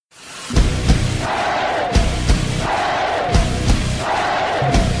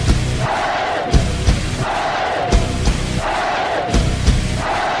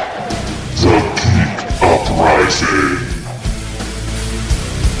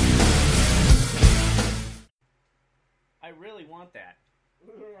want that.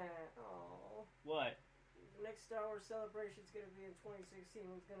 Yeah. Oh. What? The next Star Wars celebration is going to be in 2016.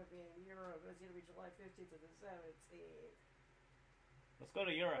 It's going to be in Europe. It's going to be July 15th to the 17th. Let's go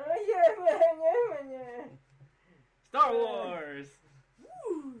to Europe. Yeah. Star Wars!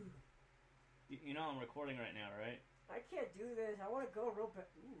 Woo! You know I'm recording right now, right? I can't do this. I want to go real bad.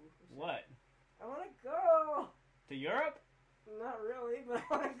 What? I want to go. To Europe? Not really, but I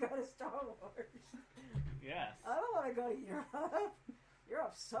want to go to Star Wars. Yes. I don't want to go to Europe.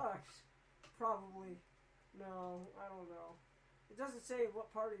 Europe sucks. Probably. No, I don't know. It doesn't say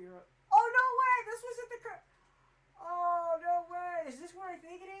what part of Europe. Oh, no way! This was at the... Oh, no way! Is this where I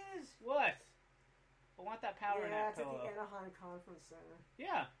think it is? What? I want that power in that it's pillow. at the Anaheim Conference Center.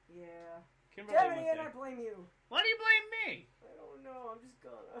 Yeah. Yeah. Kimberly Damn it, went Ian, there. I blame you. Why do you blame me? I don't know. I'm just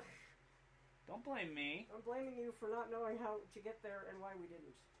gonna... Don't blame me. I'm blaming you for not knowing how to get there and why we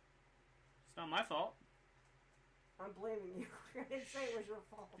didn't. It's not my fault. I'm blaming you. I didn't say it was your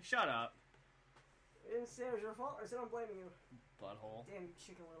fault. Shut up. I didn't say it was your fault. I said I'm blaming you. Butthole. Damn you,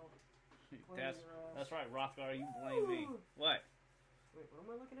 chicken little. That's right, Rothgar. You blame me. What? Wait, what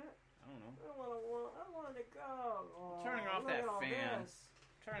am I looking at? I don't know. I wanted to go. Oh, Turning off that fan. This.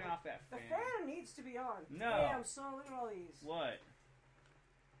 Turning off that fan. The fan needs to be on. No. Damn, son, look at all these. What?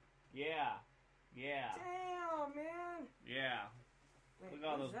 Yeah. Yeah. Damn, man. Yeah. Wait, Look at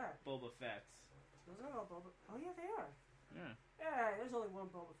all what is those that? Boba Fett's. Those aren't all Boba. Oh, yeah, they are. Yeah. Yeah, there's only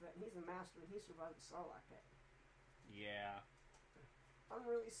one Boba Fett, and he's the master, and he survived the Sarlacc pit. Yeah. I'm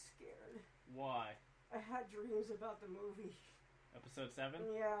really scared. Why? I had dreams about the movie. Episode 7?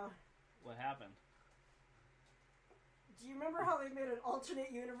 Yeah. What happened? Do you remember how they made an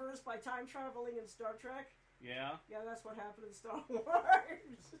alternate universe by time traveling in Star Trek? Yeah? Yeah, that's what happened in Star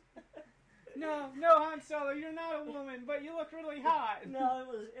Wars. No, Han Solo, you're not a woman, but you look really hot. No,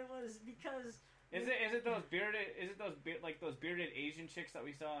 it was because... Is it those bearded Asian chicks that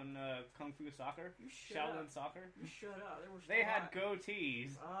we saw in Kung Fu Soccer? Shaolin Soccer? You shut up. They had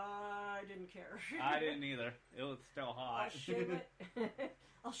goatees. I didn't care. I didn't either. It was still hot. I'll shave it.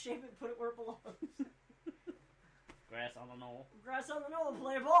 I'll shave it and put it where it belongs. Grass on the knoll. Grass on the knoll and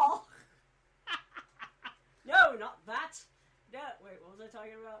play ball. No, not that. Yeah, wait, what was I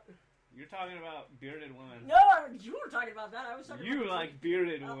talking about? You're talking about bearded women. No, you were talking about that. I was talking You about... like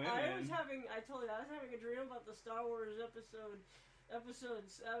bearded women. I was having a dream about the Star Wars episode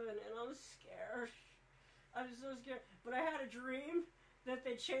 7, and I'm scared. I'm so scared. But I had a dream that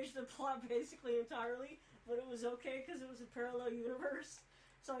they changed the plot basically entirely, but it was okay because it was a parallel universe,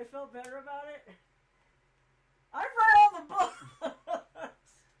 so I felt better about it. I've read all the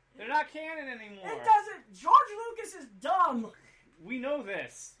books! They're not canon anymore. It doesn't... George Lucas is dumb! We know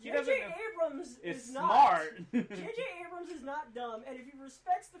this. J.J. Abrams is smart. J.J. Abrams is not dumb, and if he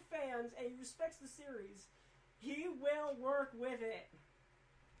respects the fans and he respects the series, he will work with it.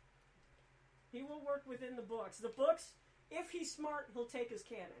 He will work within the books. The books, if he's smart, he'll take as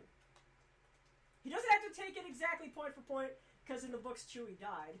canon. He doesn't have to take it exactly point for point, because in the books Chewie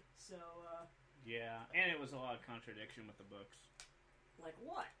died, so, Yeah, and it was a lot of contradiction with the books. Like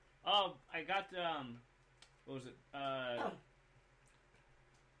what? Oh, I got, what was it?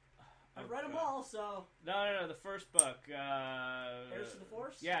 I've read them all, so... No, the first book. Heirs to the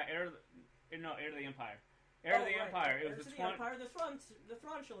Force? Yeah, Heir to the Empire. Heir to the Empire. It was the Empire, the Thrawn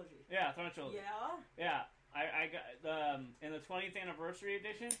trilogy. Yeah, Thrawn trilogy. Yeah? Yeah. I got, in the 20th anniversary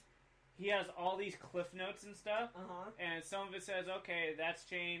edition, he has all these cliff notes and stuff, and some of it says, okay, that's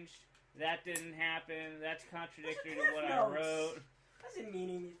changed, that didn't happen, that's contradictory to what I wrote. Doesn't mean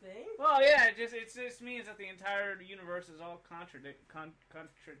anything. Well, yeah, it just means that the entire universe is all contradictory.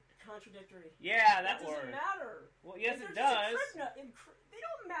 Yeah, that word. Doesn't matter. Well, yes, it does. They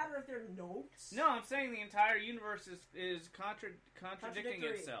don't matter if they're notes. No, I'm saying the entire universe is contradicting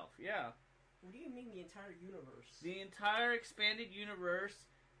itself. Yeah. What do you mean the entire universe? The entire expanded universe.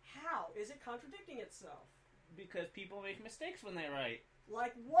 How is it contradicting itself? Because people make mistakes when they write.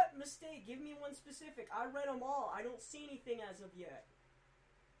 Like what mistake? Give me one specific. I read them all. I don't see anything as of yet.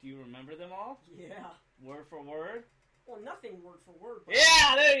 Do you remember them all? Yeah. Word for word? Well, nothing word for word. But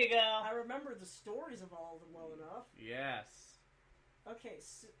yeah, there you go. I remember the stories of all of them well enough. Yes. Okay,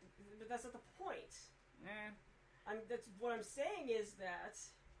 so, but that's not the point. That's what I'm saying is that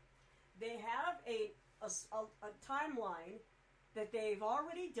they have a timeline that they've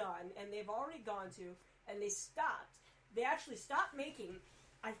already done and they've already gone to, and they stopped. They actually stopped making,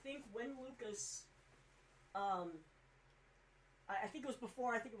 I think, when Lucas, I think it was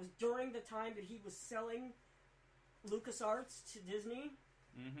before, I think it was during the time that he was selling LucasArts to Disney.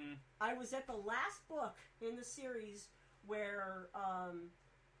 Mm-hmm. I was at the last book in the series where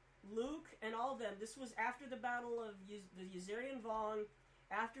Luke and all of them. This was after the battle of the Yuzurian Vong,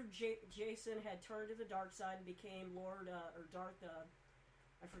 after Jason had turned to the dark side and became Lord, or Darth,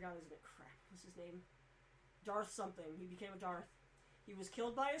 I forgot his name. Crap, what's his name? Darth something. He became a Darth. He was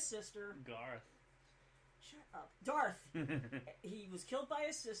killed by his sister. Garth. Shut up. Darth! He was killed by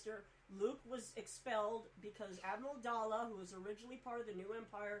his sister. Luke was expelled because Admiral Dalla, who was originally part of the New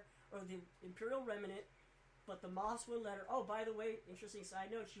Empire, or the Imperial Remnant, but the Moffs wouldn't let her. Oh, by the way, interesting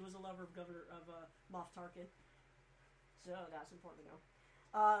side note, she was a lover of Governor of Moff Tarkin. So that's important to know.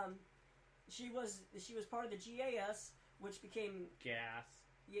 She was part of the GAS, which became Gas.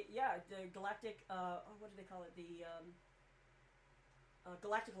 Yeah, the Galactic. What do they call it? The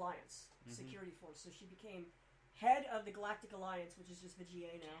Galactic Alliance Security Force. So she became head of the Galactic Alliance, which is just the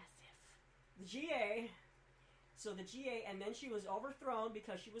GA now. The GA. So the GA, and then she was overthrown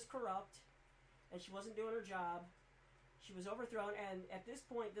because she was corrupt, and she wasn't doing her job. She was overthrown, and at this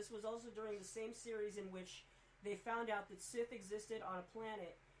point, this was also during the same series in which they found out that Sith existed on a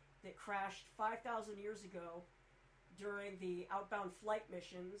planet that crashed 5,000 years ago during the outbound flight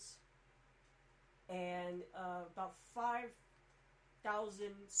missions, and about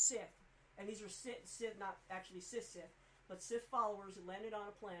 5,000 Sith, and these are Sith, not actually Sith, but Sith followers that landed on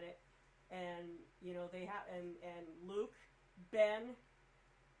a planet, and they have, and Luke, Ben,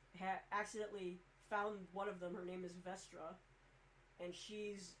 accidentally found one of them. Her name is Vestra, and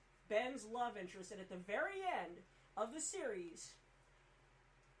she's Ben's love interest. And at the very end of the series,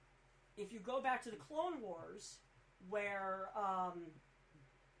 if you go back to the Clone Wars, where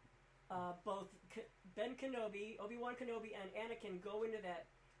both Ben Kenobi, Obi-Wan Kenobi, and Anakin go into that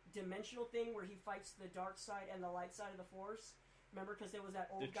dimensional thing where he fights the dark side and the light side of the Force. Remember, because there was that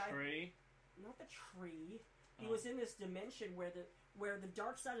old guy. The tree? Not the tree. He was in this dimension where the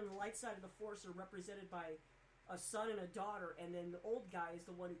dark side and the light side of the Force are represented by a son and a daughter, and then the old guy is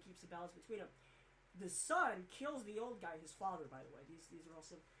the one who keeps the balance between them. The son kills the old guy, his father, by the way. These are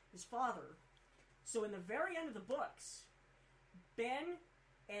also his father. So in the very end of the books, Ben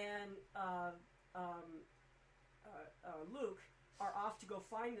and Luke are off to go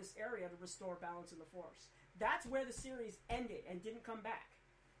find this area to restore balance in the Force. That's where the series ended and didn't come back.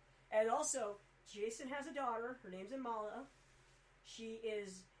 And also, Jason has a daughter. Her name's Amala. She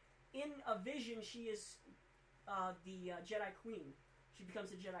is, in a vision, she is the Jedi Queen. She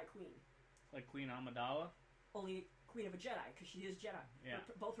becomes a Jedi Queen. Like Queen Amidala? Only Queen of a Jedi, because she is Jedi. Yeah.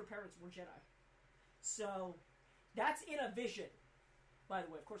 Both her parents were Jedi. So, that's in a vision. By the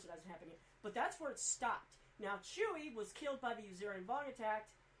way, of course it hasn't happened yet. But that's where it stopped. Now, Chewie was killed by the Yuzurian Vong attack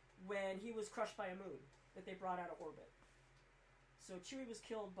when he was crushed by a moon that they brought out of orbit. So Chewie was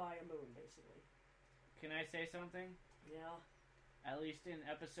killed by a moon, basically. Can I say something? Yeah. At least in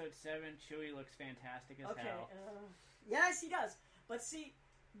Episode 7, Chewie looks fantastic as hell. Yes, he does. But see,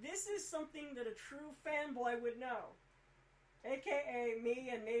 this is something that a true fanboy would know. AKA me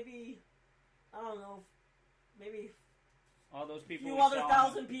and maybe, I don't know, maybe all those people. A few other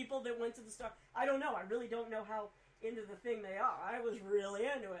 1,000 people that went to the Star. I don't know. I really don't know how into the thing they are. I was really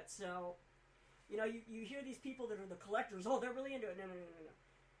into it. So, you hear these people that are the collectors. Oh, they're really into it. No.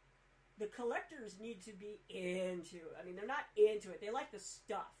 The collectors need to be into it. I mean, they're not into it. They like the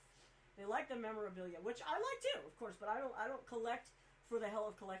stuff. They like the memorabilia, which I like too, of course. But I don't collect for the hell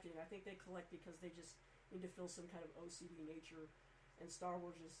of collecting. I think they collect because they just need to fill some kind of OCD nature. And Star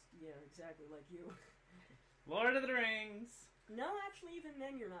Wars is, exactly like you. Lord of the Rings. No, actually, even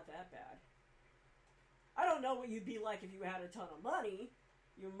then, you're not that bad. I don't know what you'd be like if you had a ton of money.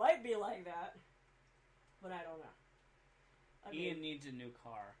 You might be like that, but I don't know. Ian needs a new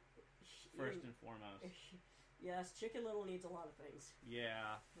car, first and foremost. Yes, Chicken Little needs a lot of things.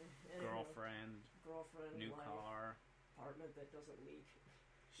 Yeah, girlfriend, new wife, car, apartment that doesn't leak,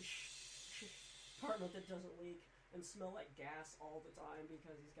 apartment that doesn't leak and smell like gas all the time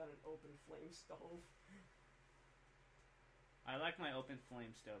because he's got an open flame stove. I like my open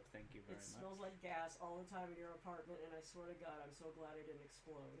flame stove, thank you very much. It smells like gas all the time in your apartment, and I swear to God, I'm so glad it didn't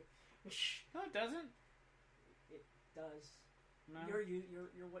explode. No, it doesn't. It does. No.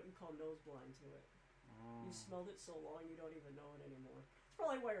 You're what you call nose blind to it. Oh. You smelled it so long you don't even know it anymore. It's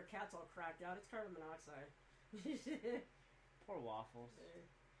probably why your cat's all cracked out. It's carbon monoxide. Poor Waffles.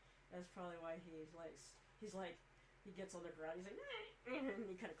 That's probably why he gets on the ground. He's like, and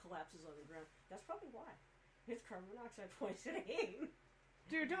he kind of collapses on the ground. That's probably why. It's carbon monoxide poisoning.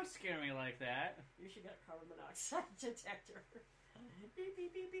 Dude, don't scare me like that. You should get a carbon monoxide detector. Beep,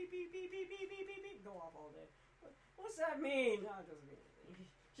 beep, beep, beep, beep, beep, beep, beep, beep, beep, beep. Go off all day. What's that mean? No, it doesn't mean anything.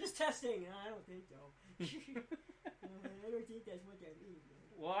 Just testing. I don't think so. I don't think that's what that means.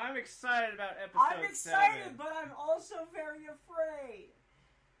 Well, I'm excited about episode 7. I'm excited, but I'm also very afraid.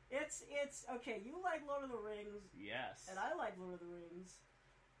 it's okay. You like Lord of the Rings, Yes. and I like Lord of the Rings,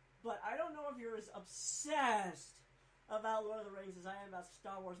 but I don't know if you're as obsessed about Lord of the Rings as I am about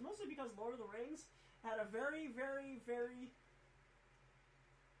Star Wars. Mostly because Lord of the Rings had a very, very, very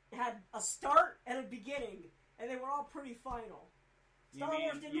had a start and a beginning, and they were all pretty final. Star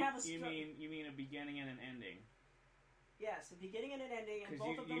Wars didn't have a start. You mean a beginning and an ending? Yes, a beginning and an ending, and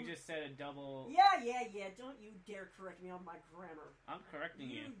both of them. You just said a double. Yeah. Don't you dare correct me on my grammar. I'm correcting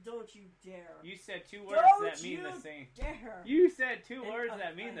you. Don't you dare. You said two words that mean the same. Dare. You said two words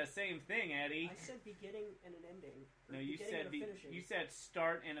that mean the same thing, Eddie. I said beginning and an ending. No, you said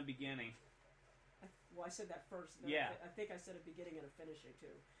start and a beginning. Well, I said that first. Yeah. I think I said a beginning and a finishing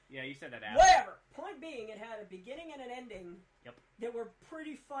too. Yeah, you said that after. Whatever. Point being, it had a beginning and an ending. Yep. That were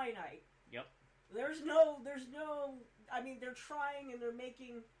pretty finite. Yep. There's no. I mean, they're trying and they're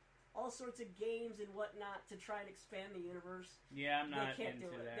making all sorts of games and whatnot to try and expand the universe. Yeah, I'm not into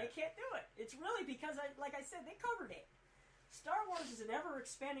that. They can't do it. It's really because, like I said, they covered it. Star Wars is an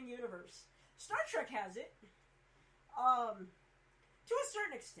ever-expanding universe. Star Trek has it, to a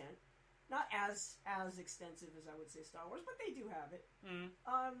certain extent. Not as extensive as I would say Star Wars, but they do have it. Mm.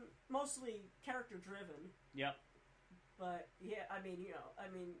 Mostly character-driven. Yep. But, yeah,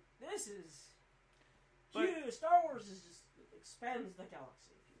 this is... huge. Star Wars just expands the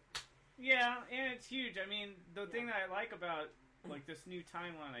galaxy. Yeah, and it's huge. I mean, the thing that I like about like this new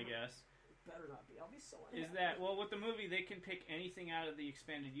timeline, I guess, better not be. I'll be so unhappy. Is that with the movie they can pick anything out of the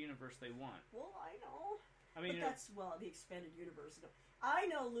expanded universe they want. Well, I know. I mean, but that's the expanded universe. I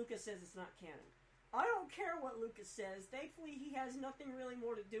know Lucas says it's not canon. I don't care what Lucas says. Thankfully, he has nothing really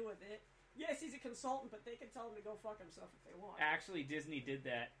more to do with it. Yes, he's a consultant, but they can tell him to go fuck himself if they want. Actually, Disney did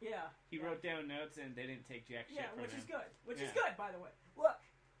that. Yeah. He wrote down notes and they didn't take jack shit from him. Which is good. Which is good, by the way. Look,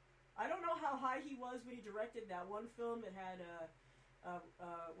 I don't know how high he was when he directed that one film that had,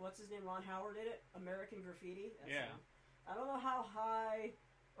 what's his name? Ron Howard did it? American Graffiti. That's him. I don't know how high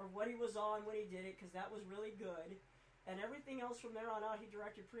or what he was on when he did it, because that was really good. And everything else from there on out he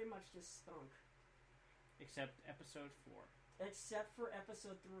directed pretty much just stunk. Except episode 4. Except for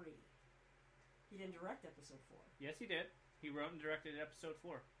episode 3. He didn't direct episode 4. Yes, he did. He wrote and directed episode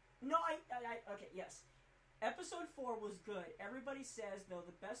 4. No, okay, yes. Episode 4 was good. Everybody says, though,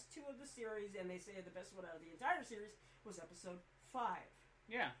 the best 2 of the series, and they say the best one out of the entire series, was episode 5.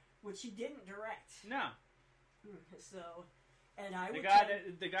 Yeah. Which he didn't direct. No. So, and I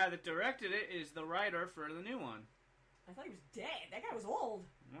the guy that directed it is the writer for the new one. I thought he was dead. That guy was old.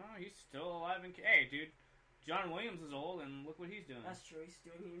 No, he's still alive and... Hey, dude. John Williams is old, and look what he's doing. That's true. He's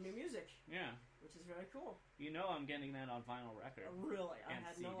doing new music. Yeah. Which is very cool. You know I'm getting that on vinyl record. Really? I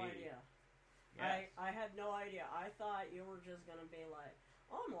had CD. no idea. Yes. I had no idea. I thought you were just going to be like,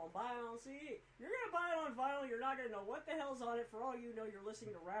 oh, I'm going to buy it on CD. You're going to buy it on vinyl. You're not going to know what the hell's on it. For all you know, you're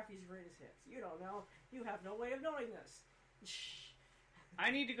listening to Raffi's Greatest Hits. You don't know. You have no way of knowing this. I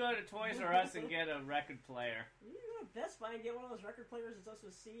need to go to Toys R Us and get a record player. You can go to Best Buy and get one of those record players that's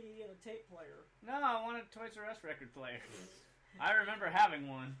also a CD and a tape player. No, I want a Toys R Us record player. I remember having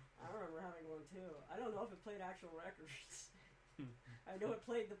one. I remember having one too. I don't know if it played actual records. I know it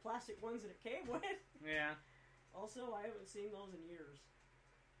played the plastic ones that it came with. Yeah. Also, I haven't seen those in years.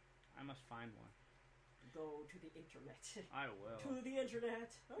 I must find one. Go to the internet. I will. To the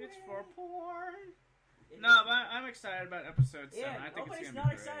internet. Okay. It's for porn. No, but I'm excited about episode 7. Yeah, I think it's nobody's going to be not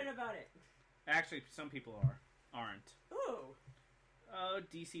great. excited about it. Actually, some people aren't. Who? Oh,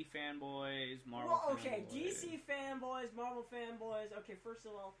 DC fanboys, Marvel fanboys. DC fanboys, Marvel fanboys. Okay, first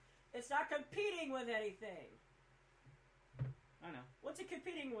of all, it's not competing with anything. I know. What's it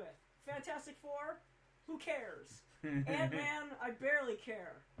competing with? Fantastic Four? Who cares? Ant-Man? I barely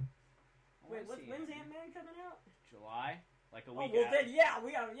care. Wait, when's Ant-Man coming out? July? Like a week well after.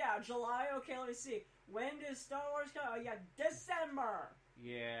 then, July. Okay, let me see. When does Star Wars come out? Oh, yeah, December.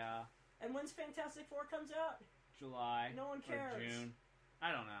 Yeah. And when's Fantastic Four comes out? July. No one cares. Or June.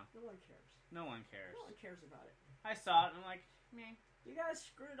 I don't know. No one cares. No one cares. No one cares about it. I saw it and I'm like, meh. You guys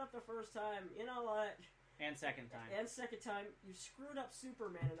screwed it up the first time. You know what? And second time. You screwed up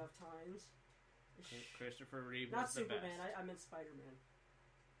Superman enough times. Christopher Reeve Not was the Superman, best. I meant Spider-Man.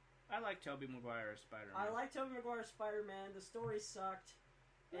 I like Tobey Maguire as Spider-Man. I like Tobey Maguire as Spider-Man. The story sucked.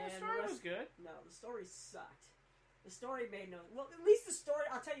 The story was good. No, the story sucked. The story made no... Well, at least the story...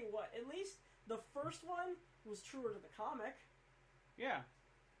 I'll tell you what. At least the first one was truer to the comic. Yeah.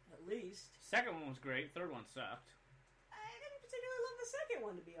 At least. Second one was great. Third one sucked. I didn't particularly love the second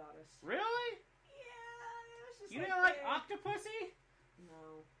one, to be honest. Really? Yeah, it was just you didn't like Octopussy?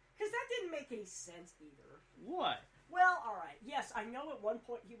 No. Because that didn't make any sense either. What? Well, alright. Yes, I know at one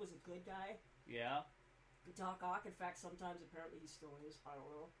point he was a good guy. Yeah. Doc Ock. In fact, sometimes apparently he still is. I don't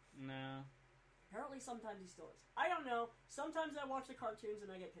know. No. Apparently, sometimes he still is. I don't know. Sometimes I watch the cartoons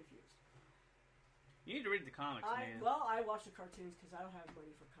and I get confused. You need to read the comics, man. Well, I watch the cartoons because I don't have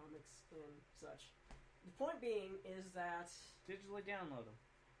money for comics and such. The point being is that... Digitally download them.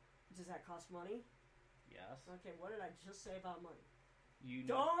 Does that cost money? Yes. Okay, what did I just say about money? You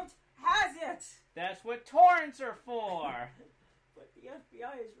don't has it! That's what torrents are for! But the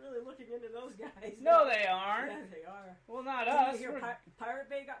FBI is really looking into those guys. No, they aren't. Yeah, they are. Well, not us. Pirate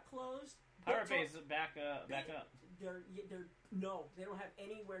Bay got closed. Pirate Bay's back up. No, they don't have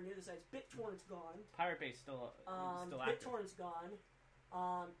anywhere near the sites. BitTorrent's gone. Pirate Bay's still active. BitTorrent's gone.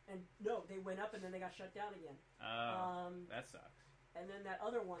 And no, they went up and then they got shut down again. That sucks. And then that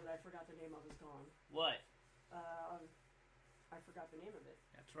other one that I forgot the name of is gone. What? I forgot the name of it.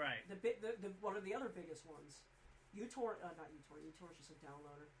 That's right. The one of the other biggest ones. uTorrent, not uTorrent. uTorrent's just a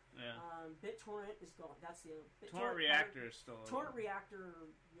downloader. Yeah. BitTorrent is gone. That's the Torrent Reactor is still. Torrent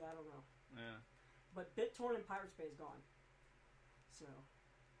Reactor. Yeah, I don't know. Yeah. But BitTorrent and Pirate Bay is gone. So,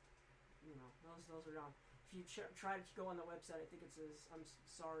 those are gone. If you try to go on the website, I think it says, "I'm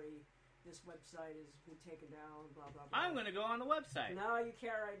sorry, this website has been taken down." Blah blah blah. I'm going to go on the website. No, you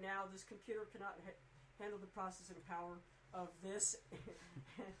can't right now. This computer cannot handle the processing power of this.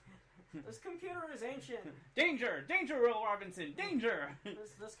 This computer is ancient. Danger! Danger, Will Robinson! Danger!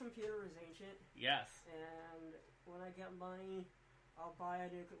 This computer is ancient. Yes. And when I get money, I'll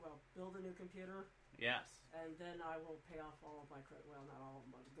build a new computer. Yes. And then I will pay off all of my credit. Well, not all of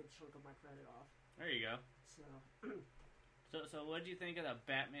them, but a good chunk of my credit off. There you go. So what did you think of the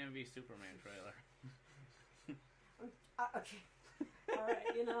Batman v Superman trailer? Okay. All right.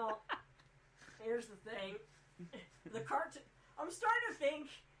 Here's the thing. The cartoon. I'm starting to think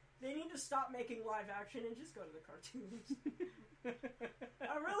they need to stop making live action and just go to the cartoons.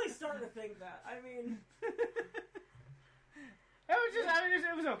 I'm really starting to think that. I mean.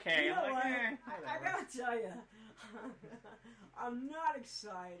 It was okay. You know what? I gotta tell you, I'm not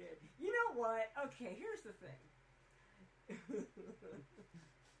excited. You know what? Okay, here's the thing.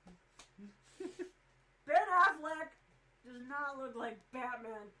 Ben Affleck does not look like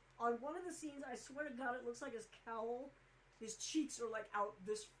Batman. On one of the scenes, I swear to God, it looks like his cowl, his cheeks are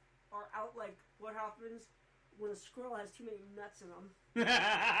out like what happens when a squirrel has too many nuts in them.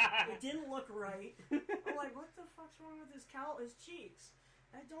 It didn't look right. I'm like, what the fuck's wrong with his cowl? His cheeks.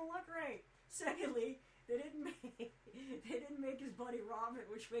 That don't look right. Secondly, they didn't make his buddy Robin,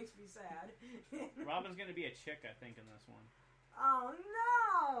 which makes me sad. Robin's gonna be a chick, I think, in this one. Oh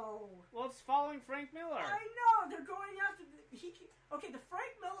no! Well, it's following Frank Miller. I know they're going after the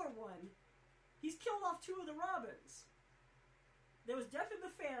Frank Miller one. He's killed off two of the Robins. There was Death in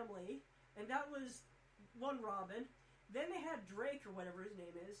the Family, and that was one Robin. Then they had Drake or whatever his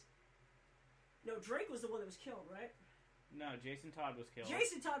name is. No, Drake was the one that was killed, right? No, Jason Todd was killed.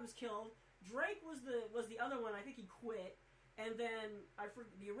 Jason Todd was killed. Drake was the other one. I think he quit. And then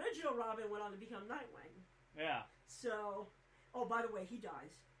the original Robin went on to become Nightwing. Yeah. So, oh, by the way, he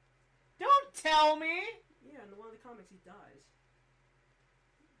dies. Don't tell me. Yeah, in one of the comics, he dies.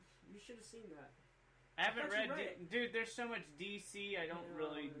 You should have seen that. I haven't read dude, there's so much DC, I don't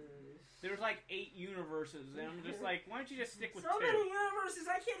really... There's 8 universes, and I'm just like, why don't you just stick with 2? So many universes,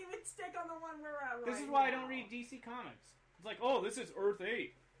 I can't even stick on the one we're at right now. This is why I don't read DC Comics. It's like, oh, this is Earth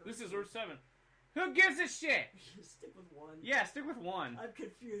 8. This is Earth 7. Who gives a shit? Stick with one. Yeah, stick with one. I'm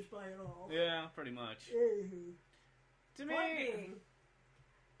confused by it all. Yeah, pretty much. Anywho. To me... Point being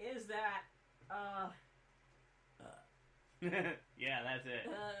is that, yeah, that's it.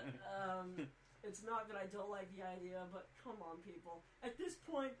 It's not that I don't like the idea, but come on, people. At this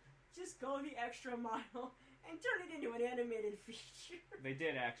point, just go the extra mile and turn it into an animated feature. They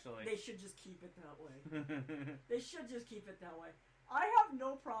did, actually. They should just keep it that way. They should just keep it that way. I have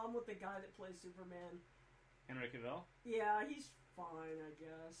no problem with the guy that plays Superman. Henry Cavill? Yeah, he's fine, I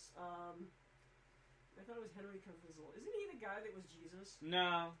guess. I thought it was Henry Cavill. Isn't he the guy that was Jesus?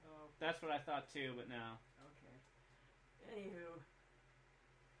 No. Oh. That's what I thought, too, but no. Okay. Anywho.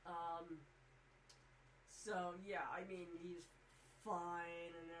 So, yeah, I mean, he's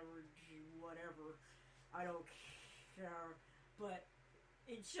fine and whatever. I don't care. But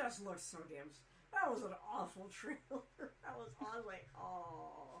it just looks so damn... That was an awful trailer. I was like,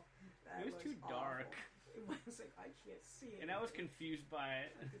 oh... It was too dark. It was like, I can't see it. And I was confused by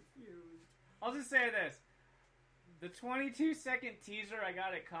it. I'm confused. I'll just say this. The 22-second teaser I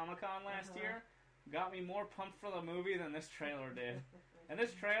got at Comic-Con last year got me more pumped for the movie than this trailer did. And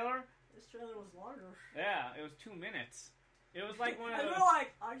this trailer... This trailer was longer. Yeah, it was 2 minutes. It was like one of those... And we're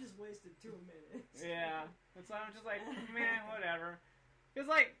like, I just wasted 2 minutes. Yeah. I'm just like, man, whatever. It's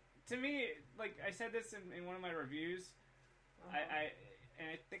like, to me, like I said this in one of my reviews, I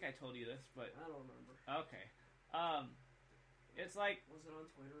think I told you this, but I don't remember. Okay, it's like, was it on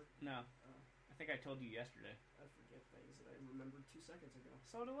Twitter? No, I think I told you yesterday. I forget things that I remembered 2 seconds ago.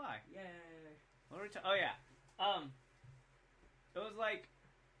 So do I. Yay! What were we oh yeah, it was like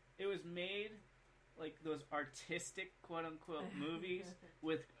it was made like those artistic quote unquote movies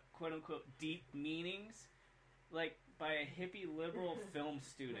with quote unquote deep meanings, like by a hippie liberal film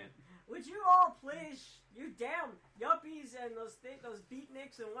student. Would you all please, you damn yuppies and those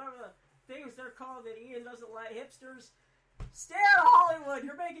beatniks and whatever the things they're called that Ian doesn't like, hipsters, stay out of Hollywood.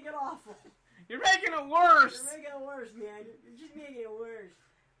 You're making it awful. You're making it worse. You're making it worse, man. You're just making it worse.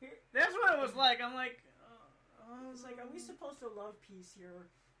 That's what it was like. I'm like, it's like, are we supposed to love peace here?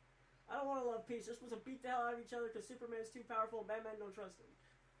 I don't want to love peace. They're supposed to beat the hell out of each other because Superman's too powerful and Batman don't trust him.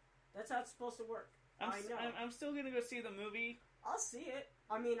 That's how it's supposed to work. I know. I'm still gonna go see the movie. I'll see it.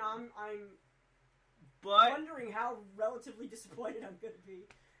 I mean, I'm wondering how relatively disappointed I'm gonna be.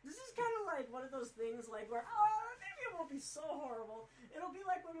 This is kind of like one of those things, like where maybe it won't be so horrible. It'll be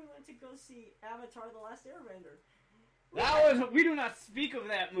like when we went to go see Avatar: The Last Airbender. We do not speak of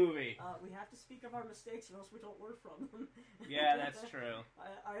that movie. We have to speak of our mistakes, or else we don't learn from them. Yeah, that's true.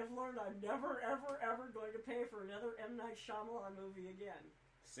 I have learned I'm never, ever, ever going to pay for another M. Night Shyamalan movie again.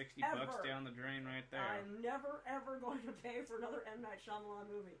 $60 down the drain right there. I'm never, ever going to pay for another M. Night Shyamalan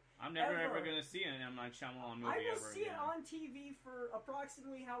movie. I'm never, ever going to see an M. Night Shyamalan movie ever again. I will see it on TV for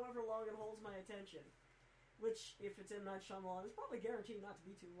approximately however long it holds my attention. Which, if it's M. Night Shyamalan, is probably guaranteed not to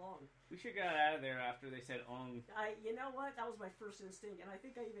be too long. We should get out of there after they said "ong." You know what? That was my first instinct, and I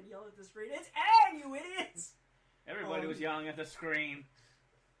think I even yelled at the screen. It's "ang," you idiots! Everybody was yelling at the screen.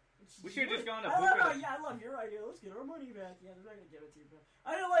 We should have just gone to Yeah, I love your idea. Let's get our money back. Yeah, they're not going to give it to you back.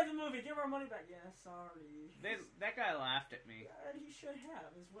 I didn't like the movie. Give our money back. Yeah, sorry. That guy laughed at me. Yeah, and he should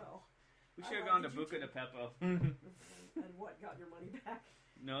have as well. We should have gone to Buca de Beppo. And what? Got your money back?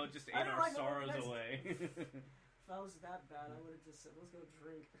 No, just ate our sorrows away. If I was that bad, I would have just said, let's go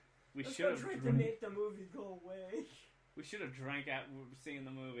drink. Let's go drink to make the movie go away. We should have drank at seeing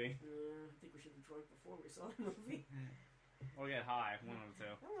the movie. I think we should have drunk before we saw the movie. Or get high, one of the two.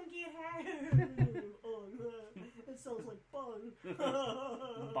 I want to get high. It sounds like bung.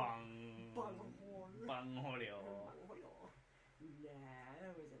 Bung. Bunghorn. Bunghorn. Nah,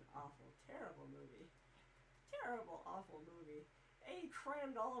 that was an awful, terrible movie. Terrible, awful movie. He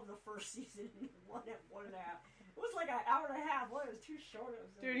crammed all of the first season in one and a half. It was like an hour and a half. Well, it was too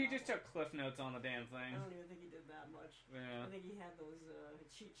short. Dude, he just took cliff notes on the damn thing. I don't even think he did that much. Yeah. I think he had those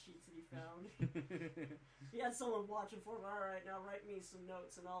cheat sheets that he found. He had someone watching for him. All right, now write me some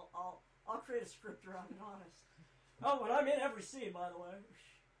notes, and I'll create a script around it. Honest. Oh, and I'm in every scene, by the way.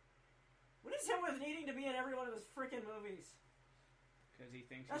 What is him with needing to be in every one of his freaking movies? Because he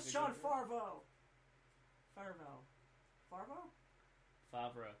thinks that's Jon Favreau. Favreau.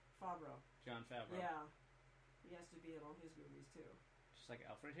 Jon Favreau. Yeah. He has to be in all his movies, too. Just like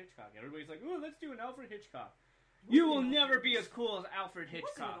Alfred Hitchcock. Everybody's like, ooh, let's do an Alfred Hitchcock. You will never be as cool as Alfred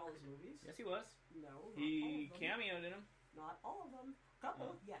Hitchcock. He wasn't in all his movies. Yes, he was. No, not he all of them. cameoed in them. Not all of them.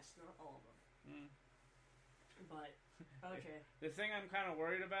 Couple, yes, not all of them. But, okay. The thing I'm kind of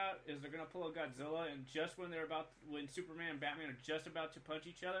worried about is they're going to pull a Godzilla, and just when when Superman and Batman are just about to punch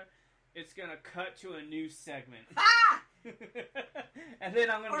each other, it's going to cut to a new segment. Ah! And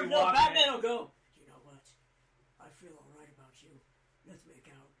then I'm going to be walking. Batman will go, you know what? I feel alright about you. Let's make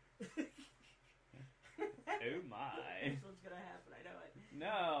out. Oh my. That's what's going to happen, I know it.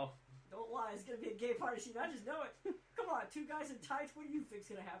 No. Don't lie, it's going to be a gay party scene. I just know it. Come on, two guys in tights, what do you think's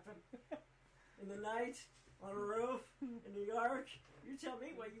going to happen? In the night, on a roof, in New York? You tell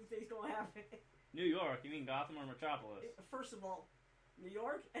me what you think's going to happen. New York? You mean Gotham or Metropolis? First of all, New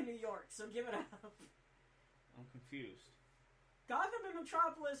York and New York, so give it up. I'm confused. Gotham and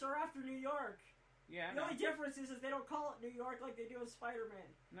Metropolis are after New York. Yeah, the only difference is they don't call it New York like they do in Spider-Man.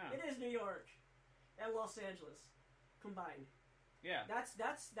 No. It is New York and Los Angeles combined. Yeah. That's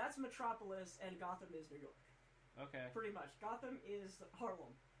Metropolis and Gotham is New York. Okay. Pretty much. Gotham is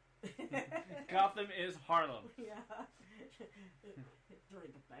Harlem. Gotham is Harlem. Yeah.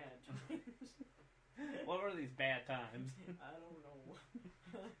 During the bad times. What were these bad times? I don't know.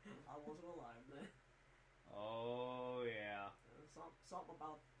 I wasn't alive then. Oh yeah.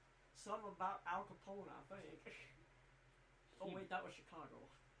 Something about Al Capone, I think. Oh wait, that was Chicago.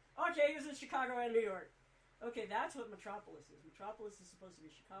 Okay, he was in Chicago and New York. Okay, that's what Metropolis is. Metropolis is supposed to be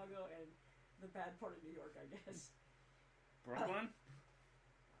Chicago and the bad part of New York, I guess. Brooklyn?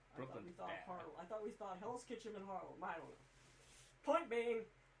 Brooklyn's bad. I thought we thought Hell's Kitchen and Harlem. I don't know. Point being,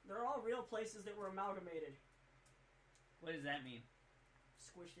 they're all real places that were amalgamated. What does that mean?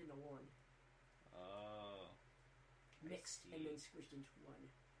 squished into one. Oh. Mixed and then squished into one.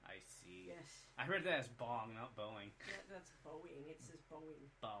 I see. Yes. I heard that as bong, not Boeing. That's Boeing. It says Boeing.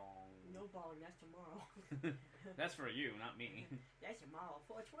 Bong. No Boeing, that's tomorrow. That's for you, not me. That's tomorrow.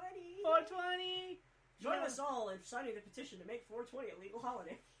 420! 420! Join us all in signing the petition to make 420 a legal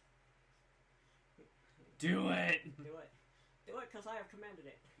holiday. Do it! Do it. Do it because I have commanded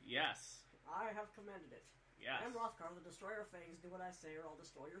it. Yes. I have commanded it. Yes. I'm Rothgar, the destroyer of things. Do what I say or I'll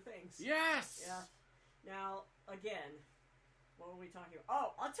destroy your things. Yes! Yeah. Now, again, what were we talking about?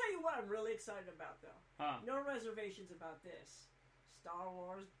 Oh, I'll tell you what I'm really excited about, though. Huh. No reservations about this. Star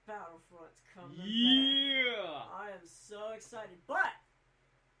Wars Battlefront's coming Yeah! back. I am so excited. But,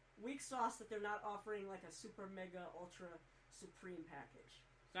 weak sauce that they're not offering like a super mega ultra supreme package.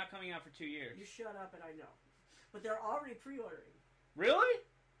 It's not coming out for 2 years. You shut up and I know. But they're already pre-ordering. Really?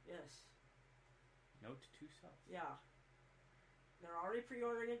 Yes. Note to self. Yeah. They're already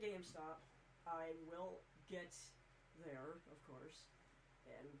pre-ordering at GameStop. I will get there, of course,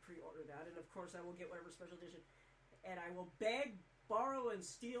 and pre-order that. And, of course, I will get whatever special edition. And I will beg, borrow, and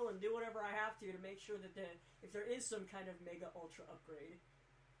steal and do whatever I have to make sure that if there is some kind of mega ultra upgrade,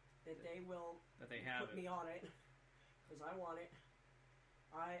 that they will put me on it. Because I want it.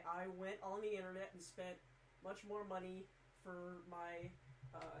 I went on the internet and spent much more money for my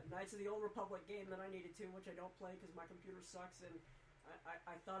Knights of the Old Republic game than I needed to, which I don't play because my computer sucks, and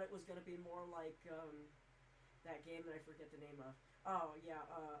I thought it was going to be more like that game that I forget the name of. Oh, yeah,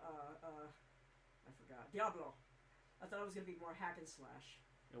 I forgot. Diablo. I thought it was going to be more hack and slash.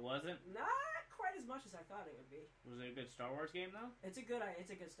 It wasn't? Not quite as much as I thought it would be. Was it a good Star Wars game, though? It's a good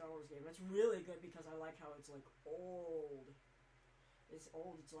Star Wars game. It's really good because I like how it's, like, old. It's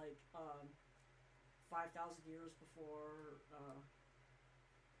old. It's like 5,000 years before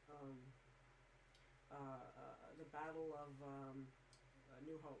the Battle of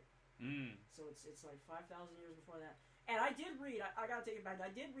New Hope. Mm. So it's like 5,000 years before that. And I did read. I gotta take it back. I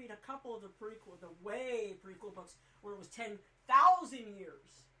did read a couple of the way prequel books where it was 10,000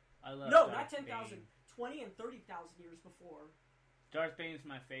 years. I love. No, Darth not 10,000. Bane. 20 and 30,000 years before. Darth Bane's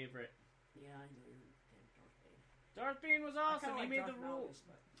my favorite. Yeah, I know you're damn Darth Bane. Darth Bane was awesome. He made Darth the rules.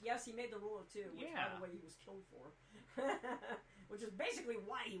 Yes, he made the rule of two, which, by the way, he was killed for. Which is basically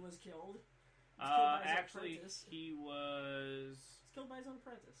why he was killed. Actually, he was... He's killed by his own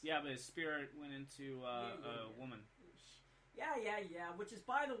apprentice. Yeah, but his spirit went into a woman. Yeah. Which is,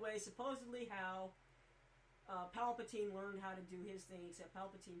 by the way, supposedly how Palpatine learned how to do his thing, except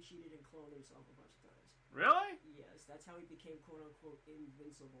Palpatine cheated and cloned himself a bunch of times. Really? Yes, that's how he became quote-unquote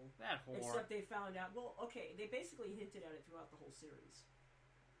invincible. That whore. Except they found out, well, okay, they basically hinted at it throughout the whole series.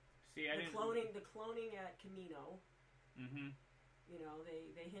 See, the cloning at Kamino. Mm-hmm. You know,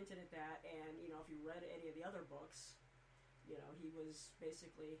 they hinted at that, and, you know, if you read any of the other books, you know, he was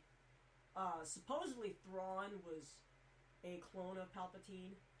basically, supposedly Thrawn was a clone of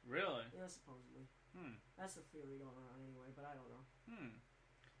Palpatine. Really? Yeah, supposedly. That's the theory going around anyway, but I don't know.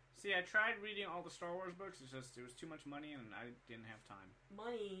 See, I tried reading all the Star Wars books. It's just, it was too much money, and I didn't have time.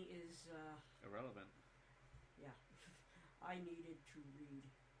 Money is, irrelevant. Yeah. I needed to read.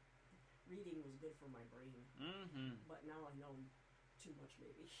 Reading was good for my brain. Mm-hmm. But now I know too much,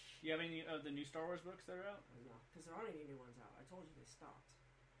 maybe. You have any of the new Star Wars books that are out? No, because there aren't any new ones out. I told you they stopped.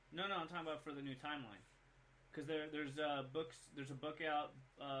 No, I'm talking about for the new timeline. Because there's books. There's a book out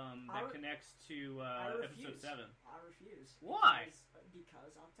that connects to episode 7. I refuse. Why?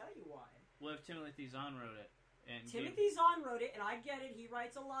 Because I'll tell you why. Well, if Timothy Zahn wrote it, and Timothy Zahn wrote it, and I get it. He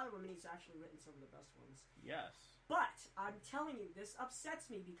writes a lot of them, and he's actually written some of the best ones. Yes. But I'm telling you, this upsets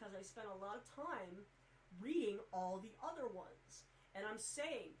me because I spent a lot of time reading all the other ones, and I'm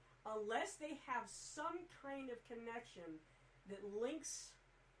saying unless they have some kind of connection that links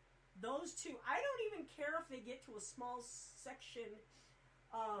those two, I don't even care if they get to a small section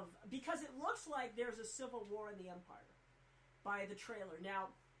of, because it looks like there's a civil war in the Empire by the trailer.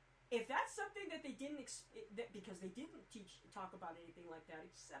 Now, if that's something that they didn't, because they didn't talk about anything like that,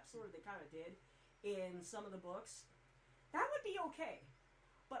 except sort of they kind of did in some of the books, that would be okay.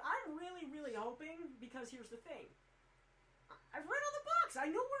 But I'm really, really hoping, because here's the thing. I've read all the books.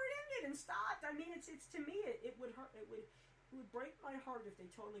 I know where it ended and stopped. I mean, it's to me, it would hurt. It would break my heart if they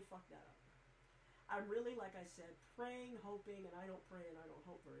totally fucked that up. I'm really, like I said, praying, hoping, and I don't pray and I don't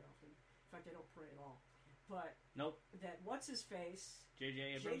hope very often. In fact, I don't pray at all. But nope. That what's-his-face,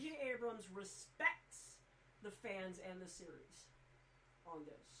 J.J. Abrams? J.J. Abrams respects the fans and the series on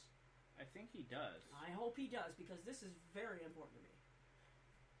this. I think he does. I hope he does, because this is very important to me.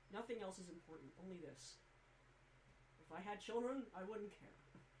 Nothing else is important, only this. If I had children, I wouldn't care.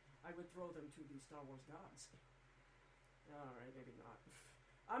 I would throw them to the Star Wars gods. Alright, maybe not.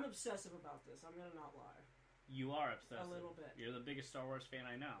 I'm obsessive about this. I'm gonna not lie. You are obsessive. A little bit. You're the biggest Star Wars fan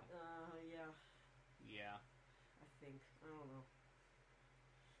I know. Yeah. Yeah. I think. I don't know.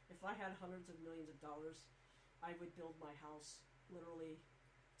 If I had hundreds of millions of dollars, I would build my house literally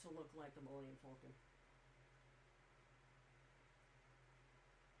to look like the Millennium Falcon.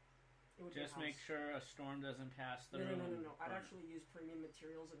 Just make sure a storm doesn't pass through. No. I'd actually use premium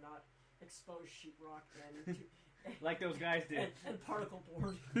materials and not expose sheetrock and like those guys did. And particle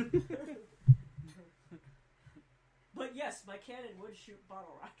board. But yes, my cannon would shoot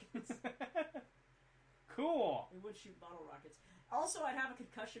bottle rockets. Cool. It would shoot bottle rockets. Also, I'd have a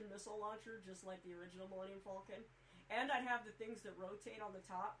concussion missile launcher, just like the original Millennium Falcon. And I'd have the things that rotate on the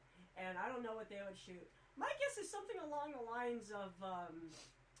top. And I don't know what they would shoot. My guess is something along the lines of,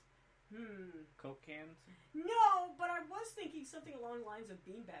 Coke cans? No, but I was thinking something along the lines of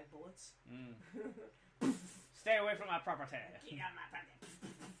beanbag bullets. Stay away from my property. Get out of my property.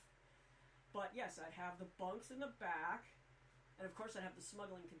 But yes, I'd have the bunks in the back. And of course I'd have the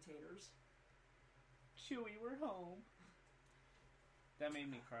smuggling containers. Chewie, we're home. That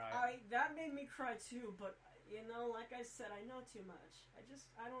made me cry. That made me cry too, but, you know, like I said, I know too much.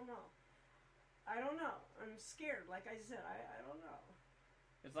 I don't know. I'm scared, like I said, I don't know.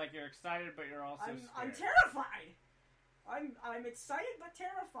 It's like you're excited, but you're also scared. I'm terrified! I'm excited but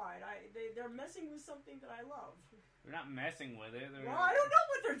terrified. They're messing with something that I love. They're not messing with it. Well, I don't know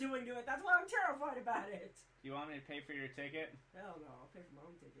what they're doing to it. That's why I'm terrified about it. You want me to pay for your ticket? Hell no, I'll pay for my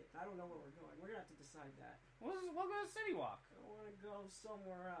own ticket. I don't know where we're going. We're going to have to decide that. We'll go to City Walk. I want to go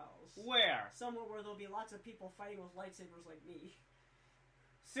somewhere else. Where? Somewhere where there'll be lots of people fighting with lightsabers like me.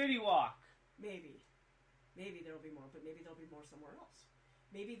 City Walk. Maybe. Maybe there'll be more, but maybe there'll be more somewhere else.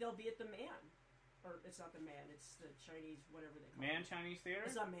 Maybe they'll be at the Man. Or, it's not the Man, it's the Chinese, whatever they call it. Chinese Theater?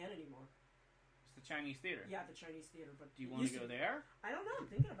 It's not Man anymore. It's the Chinese Theater. Yeah, the Chinese Theater, but... Do you want to go there? I don't know, I'm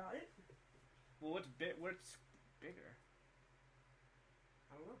thinking about it. Well, what's bigger?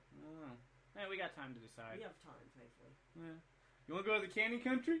 I don't know. Oh. Hey, we got time to decide. We have time, thankfully. Yeah. You want to go to the Candy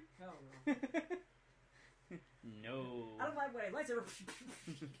Country? Hell no. No. Out of my way, lightsaber!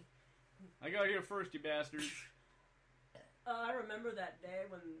 I got here first, you bastards. I remember that day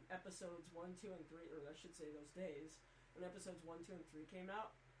when episodes 1, 2, and 3, or I should say those days, when episodes 1, 2, and 3 came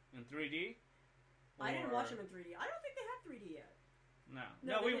out. In 3D? I didn't watch them in 3D. I don't think they have 3D yet.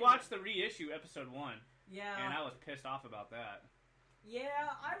 No, we watched the reissue, episode 1. Yeah. And I was pissed off about that.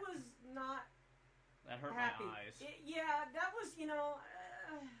 Yeah, I was not That hurt happy. my eyes. That was,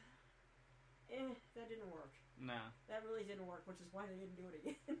 that didn't work. No. That really didn't work, which is why they didn't do it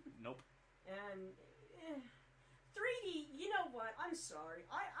again. Nope. And 3D, you know what? I'm sorry.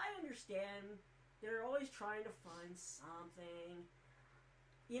 I understand. They're always trying to find something.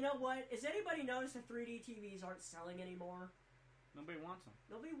 You know what? Has anybody noticed that 3D TVs aren't selling anymore? Nobody wants them.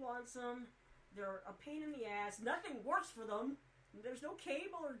 Nobody wants them. They're a pain in the ass. Nothing works for them. There's no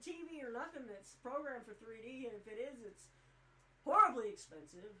cable or TV or nothing that's programmed for 3D, and if it is, it's horribly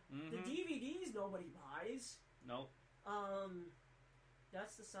expensive. Mm-hmm. The DVDs nobody buys. Nope.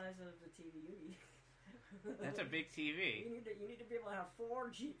 That's the size of the TV you need. That's a big TV. You need to be able to have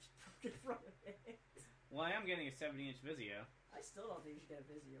 4 Jeeps in front of it. Well, I am getting a 70-inch Vizio. I still don't think you should get a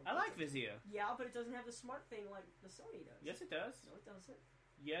Vizio. I like Vizio. Yeah, but it doesn't have the smart thing like the Sony does. Yes, it does. No, it doesn't.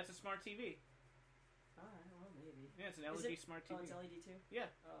 Yeah, it's a smart TV. Alright, well, maybe. Yeah, it's an LED smart TV. Oh, it's LED too? Yeah.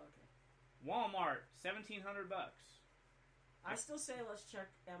 Oh, okay. Walmart, $1,700. I still say let's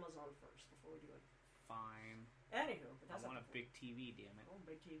check Amazon first before we do it. Fine. Anywho, but that's I want a big TV, damn it. Oh,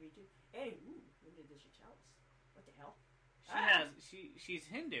 big TV too. Anywho, look at this chalice. What the hell? She's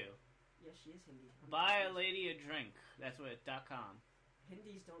Hindu. Yes, she is Hindi. Buy a lady a drink. That's what .com.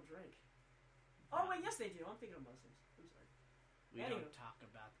 Hindis don't drink. Oh wait, yes they do. I'm thinking of Muslims. I'm sorry. We don't talk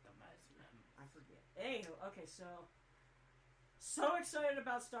about the Muslim. I forget. Anywho, okay, so excited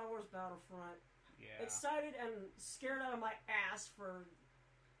about Star Wars Battlefront. Yeah. Excited and scared out of my ass for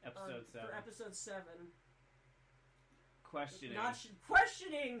episode 7. For episode 7.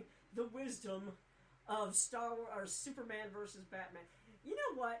 Questioning the wisdom of Star Wars or Superman versus Batman. You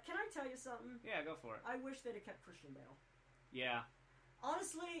know what? Can I tell you something? Yeah, go for it. I wish they'd have kept Christian Bale. Yeah.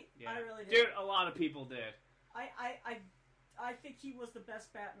 Honestly, yeah. I really did. Dude, a lot of people did. I think he was the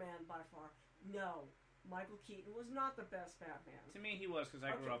best Batman by far. No, Michael Keaton was not the best Batman. To me, he was because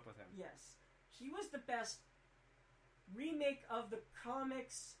I grew up with him. Yes. He was the best remake of the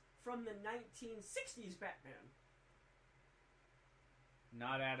comics from the 1960s Batman.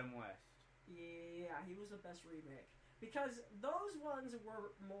 Not Adam West. Yeah, he was the best remake. Because those ones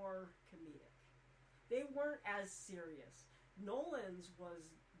were more comedic. They weren't as serious. Nolan's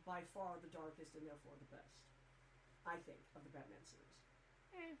was by far the darkest and therefore the best, I think, of the Batman series.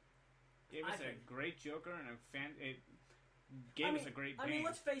 Gave us a great Joker and it gave us a great Bane. I mean,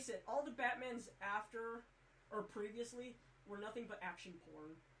 let's face it. All the Batmans after or previously were nothing but action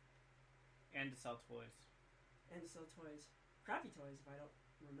porn. And to sell toys. Crappy toys, if I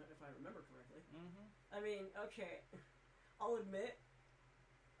remember correctly. Mm-hmm. I mean, okay, I'll admit,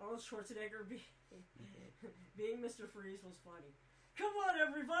 Arnold Schwarzenegger being Mr. Freeze was funny. Come on,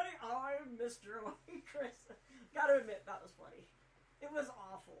 everybody, I'm Mr. Chris. Gotta admit, that was funny. It was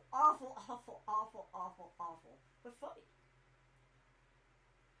awful, but funny.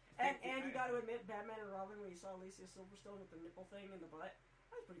 And you gotta admit, Batman and Robin, when you saw Alicia Silverstone with the nipple thing in the butt,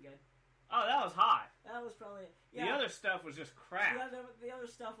 that was pretty good. Oh, that was hot. That was probably... Yeah. The other stuff was just crap. The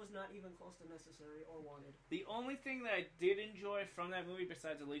other stuff was not even close to necessary or wanted. The only thing that I did enjoy from that movie,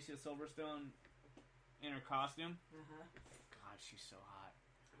 besides Alicia Silverstone in her costume... God, she's so hot.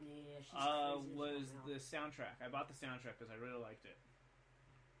 Yeah, she's crazy was the soundtrack. I bought the soundtrack because I really liked it.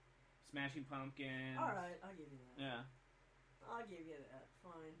 Smashing Pumpkins. Alright, I'll give you that. Yeah. I'll give you that.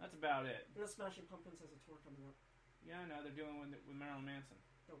 Fine. That's about it. You know, Smashing Pumpkins has a tour coming up. Yeah, I know. They're doing with Marilyn Manson.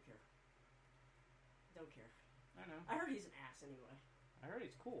 Don't care. I know. I heard he's an ass anyway. I heard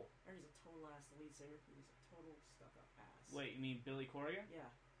he's cool. I heard he's a total ass, the lead singer. He's a total stuck-up ass. Wait, you mean Billy Corgan? Yeah.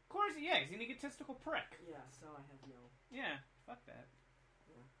 Of course, yeah, he's an egotistical prick. Yeah, so I have no... Yeah, fuck that.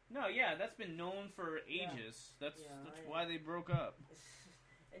 Yeah. No, yeah, that's been known for ages. Yeah. That's why they broke up.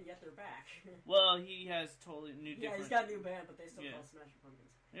 And yet they're back. Well, he has totally new different... Yeah, he's got a new band, but they still call it Smashing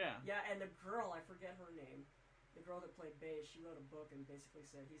Pumpkins. Yeah. Yeah, and the girl, I forget her name, the girl that played Bae, she wrote a book and basically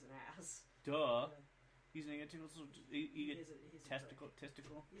said he's an ass. Duh. He's an egotistical... He's a testicle. He's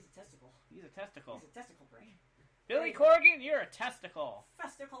a testicle. He's a testicle. He's a testicle break. Billy Corgan, you're a testicle.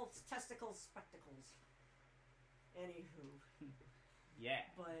 Testicles, spectacles. Anywho. Yeah.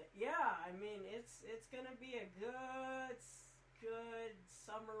 But yeah, I mean, it's gonna be a good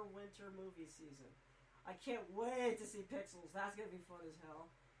summer winter movie season. I can't wait to see Pixels. That's gonna be fun as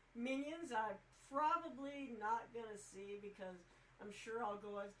hell. Minions, I'm probably not gonna see because I'm sure I'll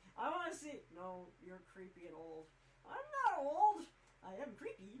go as I want to see. No, you're creepy and old. I'm not old. I am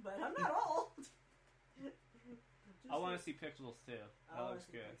creepy, but I'm not old. I want to see Pixels too. That looks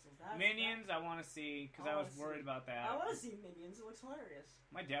good. Minions, I want to see because I was worried about that. I want to see Minions. It looks hilarious.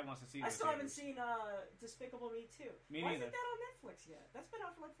 My dad wants to see it. I still haven't seen Despicable Me 2. Why isn't that on Netflix yet? That's been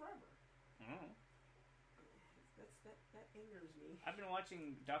out for like forever. Oh. That angers me. I've been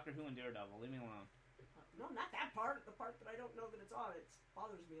watching Doctor Who and Daredevil. Leave me alone. No, not that part. The part that I don't know that it's on. It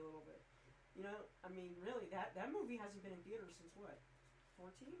bothers me a little bit. You know, I mean, really, that movie hasn't been in theaters since what?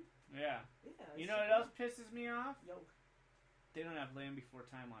 14? Yeah. Yeah. You know what else pisses me off? Yo. They don't have Land Before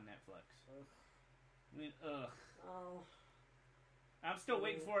Time on Netflix. Ugh. I mean, ugh. Oh. I'm still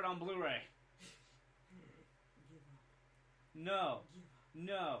waiting for it on Blu-ray. No.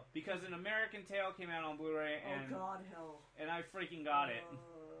 No. Because an American Tail came out on Blu-ray and... Oh, God, hell. And I freaking got it.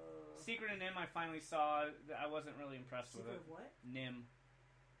 Secret of NIMH I finally saw. I wasn't really impressed with it. Secret of what? NIMH.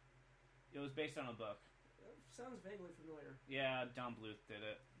 It was based on a book. Sounds vaguely familiar. Yeah, Don Bluth did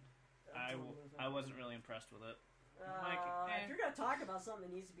it. I wasn't really impressed with it. If you're gonna talk about something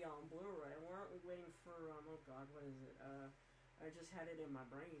that needs to be on Blu-ray, why aren't we waiting for? Oh God, what is it? I just had it in my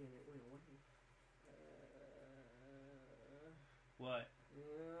brain and it went away. What?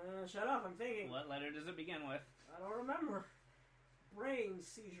 Shut up! I'm thinking. What letter does it begin with? I don't remember. Brain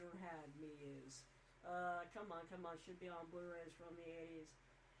seizure had me is. Come on. Should be on Blu-rays from the 80s.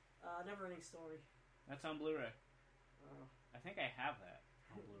 Neverending Story. That's on Blu-ray. Oh. I think I have that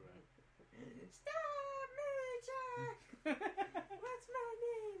on Blu-ray. Stop, Moonchild! What's my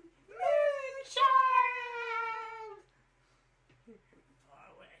name? Moonchild!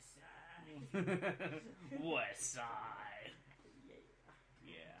 West Side.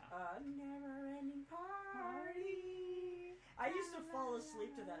 Yeah. Never-ending party. I used to fall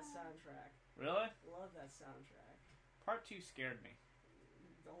asleep to that soundtrack. Really? Love that soundtrack. Part 2 scared me.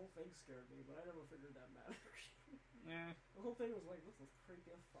 The whole thing scared me, but I never figured that mattered. Yeah. The whole thing was like, this is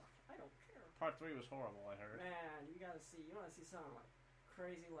creepy as fuck. I don't care. Part 3 was horrible, I heard. Man, you want to see something like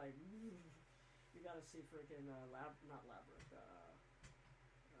crazy, like, you gotta see freaking, not Labyrinth,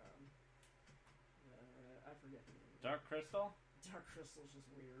 I forget the name. Dark Crystal? Dark Crystal's just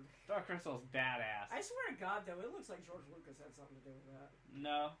weird. Dark Crystal's badass. I swear to God, though, it looks like George Lucas had something to do with that.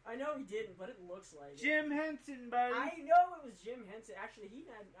 No. I know he didn't, but it looks like Jim Henson, buddy. I know it was Jim Henson. Actually,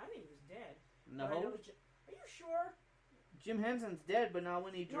 I think he was dead. No. Are you sure? Jim Henson's dead, but not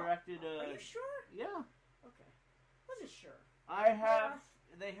when he directed. Are you sure? Yeah. Okay. Wasn't sure. I have.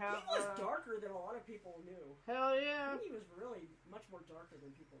 They have. He was darker than a lot of people knew. Hell yeah. I think he was really much more darker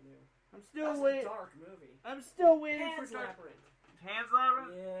than people knew. I'm still waiting. Dark movie. I'm still waiting Pan's for Labyrinth. Pan's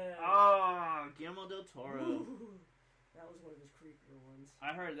Labyrinth? Yeah. Oh, Guillermo del Toro. Ooh, that was one of his creepier ones.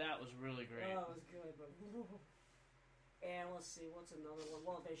 I heard that was really great. Oh, it was good, but... And let's see, what's another one?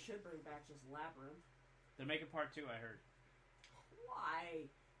 Well, they should bring back just Labyrinth. They're making part 2, I heard. Why?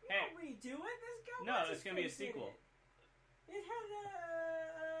 You Hey. don't redo it. This guy. No, it's going to be a sequel. It had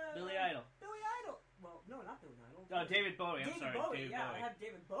Billy Idol. Billy Idol. Well, no, not Billy Idol. David Bowie. I'm sorry. Bowie. David Yeah, Bowie. it had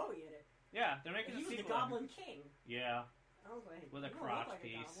David Bowie in it. Yeah, they're making He a was sequel. the Goblin King. Yeah. I was like, With a you don't crotch look like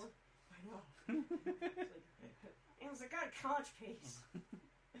piece. A goblin. I know. It was like, a crotch piece.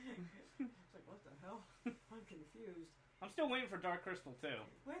 It's like, what the hell? I'm confused. I'm still waiting for Dark Crystal too.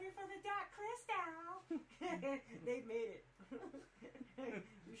 Waiting for the Dark Crystal. They made it.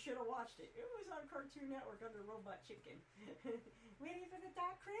 You should have watched it. It was on Cartoon Network under Robot Chicken. Waiting for the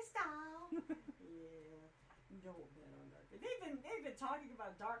Dark Crystal. Yeah. Don't bet on Dark Crystal. They've been talking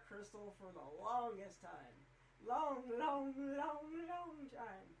about Dark Crystal for the longest time. Long time.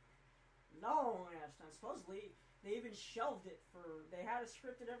 Long ass time. Supposedly they even shelved it for. They had a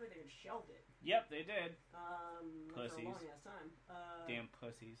script and everything and shelved it. Yep, they did. For a Pussies. long ass time. Damn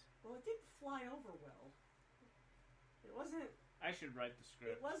pussies. Well, it didn't fly over well. It wasn't. I should write the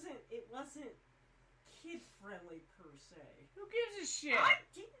script. It wasn't kid friendly per se. Who gives a shit? I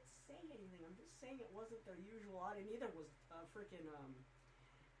didn't say anything. I'm just saying it wasn't their usual audience. Neither was freaking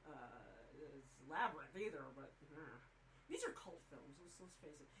Labyrinth either. But these are cult films. Let's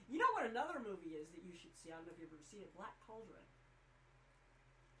face it. You know what another movie is that you should see? I don't know if you've ever seen it. Black Cauldron.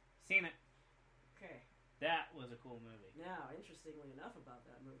 Seen it. Okay. That was a cool movie. Now, interestingly enough about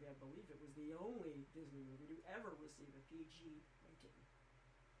that movie, I believe it was the only Disney movie to ever receive a PG rating.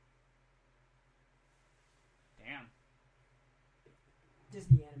 Damn.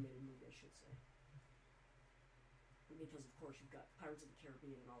 Disney animated movie, I should say. Because, of course, you've got Pirates of the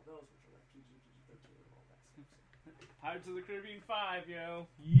Caribbean and all those, which are like PG, PG-13 and all that stuff. So. Pirates of the Caribbean 5, yo.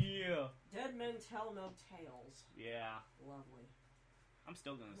 Yeah. Dead Men Tell No Tales. Yeah. Lovely. I'm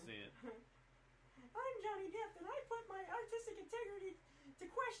still gonna see it. I'm Johnny Depp, and I put my artistic integrity to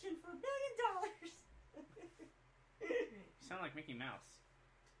question for $1 billion. You sound like Mickey Mouse.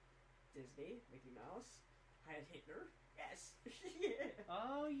 Disney, Mickey Mouse, Heil Hitler. Yes. Yeah.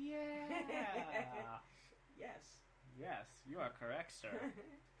 Oh, yeah. Yes. Yes, you are correct, sir.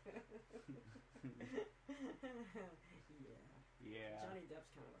 Yeah. Johnny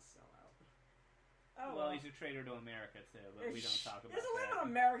Depp's kind of a sellout. Oh, well, he's a traitor to America, too, but we don't talk about that. He hasn't lived in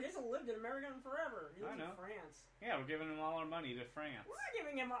America. He hasn't lived in America forever. He lives in France. Yeah, we're giving him all our money to France. We're not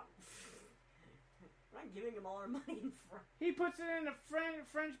giving him up. We're not giving him all our money in France. He puts it in a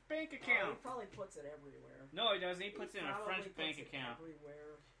French bank account. He probably puts it everywhere. No, he doesn't. He puts it in a French bank account.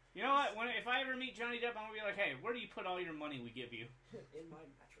 Everywhere. You know what? If I ever meet Johnny Depp, I'm going to be like, hey, where do you put all your money we give you? In my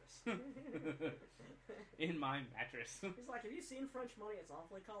mattress. In my mattress. He's like, have you seen French money? It's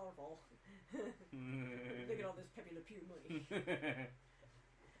awfully colorful. Look at all this Pepe Le Pew money.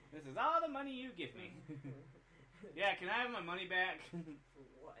 This is all the money you give me. Yeah, can I have my money back? For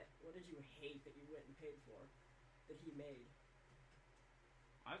what? What did you hate that you went and paid for? That he made?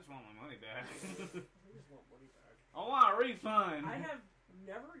 I just want my money back. I just want money back. I want a refund. I have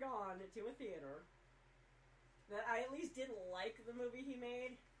never gone to a theater that I at least didn't like the movie he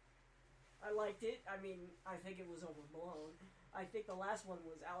made. I liked it. I mean, I think it was overblown. I think the last one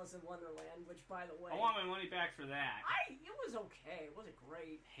was Alice in Wonderland, which, by the way... I want my money back for that. It was okay. It wasn't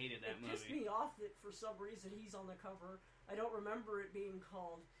great. Hated that movie. It pissed me off that for some reason he's on the cover. I don't remember it being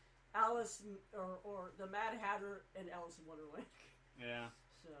called Alice or the Mad Hatter and Alice in Wonderland. Yeah.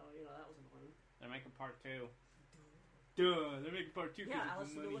 So, that was annoying. They're making part 2. Duh, they're making part 2 because yeah, of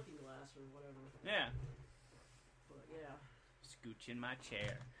Alice the in money. the Looking Glass or whatever. Yeah. But, yeah. Scooch in my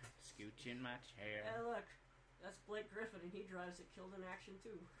chair. Scooch in my chair. Hey, look. That's Blake Griffin, and he drives it killed in action,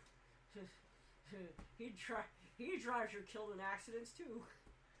 too. he drives your killed in accidents, too.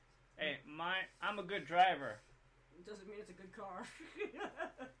 Hey, I'm a good driver. It doesn't mean it's a good car.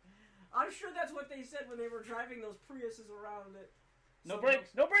 I'm sure that's what they said when they were driving those Priuses around it. No brakes!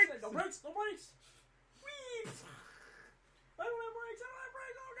 No brakes! Said, no brakes! No brakes! Whee! I don't have brakes! I don't have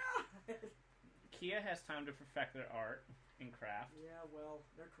brakes! Oh, God! Kia has time to perfect their art and craft. Yeah, well,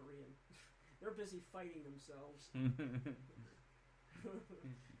 they're Korean. They're busy fighting themselves.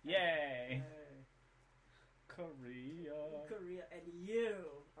 Yay! Hey. Korea. And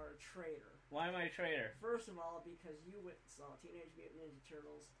you are a traitor. Why am I a traitor? First of all, because you went and saw Teenage Mutant Ninja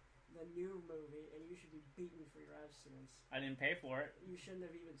Turtles, the new movie, and you should be beaten for your abstinence. I didn't pay for it. You shouldn't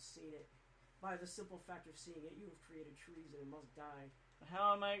have even seen it. By the simple fact of seeing it, you have created treason and must die.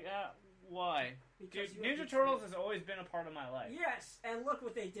 How am I? Why? Because Dude, Ninja Turtles has always been a part of my life. Yes, and look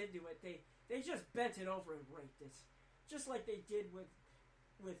what they did to it. They just bent it over and raped it. just like they did with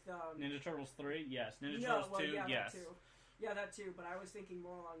Ninja Turtles 3, yes. Ninja Turtles 2, yes. That too. But I was thinking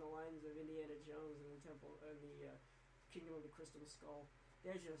more along the lines of Indiana Jones and the Temple and the Kingdom of the Crystal Skull.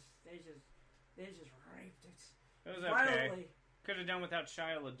 They just raped it. It was okay. Could have done without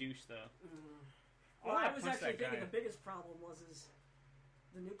Shia LaDouche though. Well, I was actually thinking the biggest problem was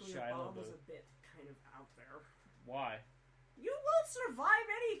the nuclear bomb was a bit kind of out there. Why? You won't survive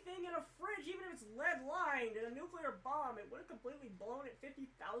anything in a fridge, even if it's lead lined. In a nuclear bomb, it would have completely blown it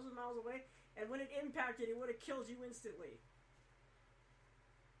 50,000 miles away, and when it impacted, it would have killed you instantly.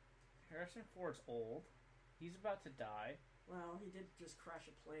 Harrison Ford's old. He's about to die. Well, he did just crash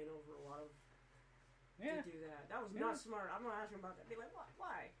a plane over a lot of. Yeah. To do that. That was not smart. I'm not asking about that. Be like,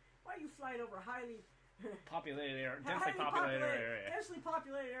 why? Why are you flying over highly populated area, densely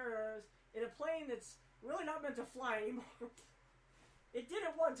populated areas in a plane that's really not meant to fly anymore? It did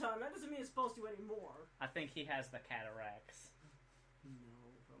it one time. That doesn't mean it's supposed to anymore. I think he has the cataracts.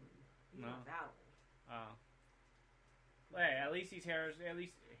 No, probably not that old. Oh. Hey, at least he's Harrison. At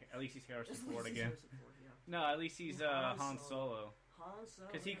least he's Harrison Ford again. No, at least he's Han Solo. Han Solo.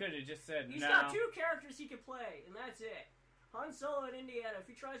 Because he could have just said, He's got 2 characters he could play, and that's it. Han Solo in Indiana. If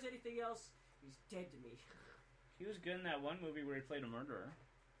he tries anything else, he's dead to me. He was good in that one movie where he played a murderer.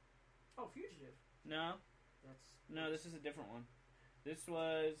 Oh, Fugitive. No. This is a different one. This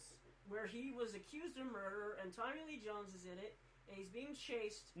was... where he was accused of murder, and Tommy Lee Jones is in it, and he's being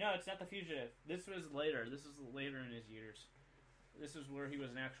chased. No, it's not The Fugitive. This was later. This was later in his years. This is where he was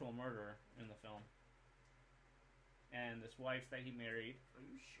an actual murderer in the film. And this wife that he married. Are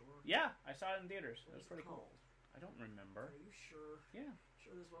you sure? Yeah, I saw it in theaters. What it was pretty cool. I don't remember. Are you sure? Yeah.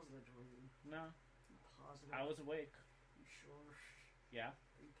 Sure this wasn't a dream? No. Are you positive? I was awake. You sure? Yeah.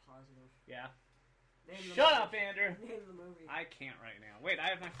 Are you positive? Yeah. Shut up, Andrew! Name the movie. I can't right now. Wait,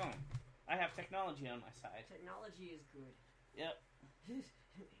 I have my phone. I have technology on my side. Technology is good. Yep.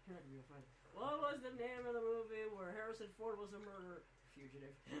 What was the name of the movie where Harrison Ford was a murderer?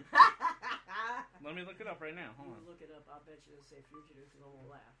 Fugitive. Let me look it up right now. Hold on. Look it up. I'll bet you it'll say Fugitive because I won't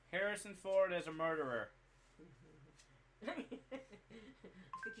laugh. Harrison Ford as a murderer. I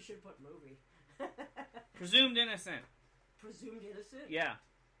think you should put movie. Presumed innocent. Presumed innocent? Yeah.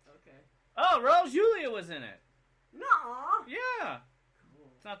 Okay. Oh, Raul Julia was in it. Nuh-uh. Yeah.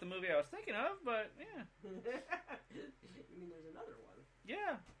 Cool. It's not the movie I was thinking of, but yeah. You mean there's another one?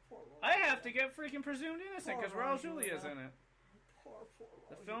 Yeah. Poor Raul I have to get freaking Presumed Innocent because Raul Julia's in it. Poor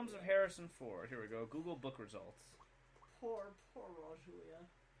Raul The films of Harrison Ford. Here we go. Google book results. Poor Raul Julia.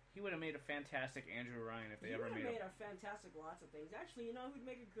 He would have made a fantastic Andrew Ryan if they ever made a fantastic lots of things. Actually, you know who'd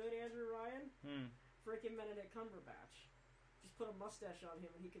make a good Andrew Ryan? Freaking Benedict Cumberbatch. Just put a mustache on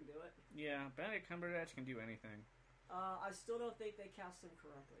him and he can do it. Yeah, Benedict Cumberbatch can do anything. I still don't think they cast him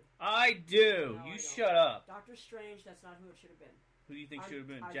correctly. I do. No, you I shut up. Doctor Strange, that's not who it should have been. Who do you think should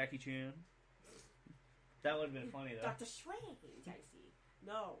have been? Jackie Chan? That would have been funny, though. Doctor Strange, I see.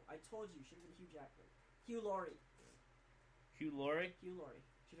 No, I told you, should have been Hugh Jackman. Hugh Laurie. Hugh Laurie? Hugh Laurie.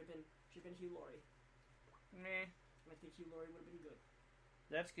 Should have been Hugh Laurie. Meh. I think Hugh Laurie would have been good.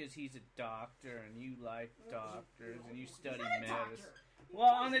 That's because he's a doctor and you like doctors and you study medicine. Doctor.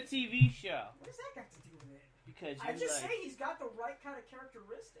 Well, on the TV show. What does that got to do with it? Because I just say he's got the right kind of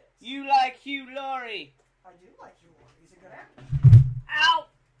characteristics. You like Hugh Laurie. I do like Hugh Laurie. He's a good actor. Ow!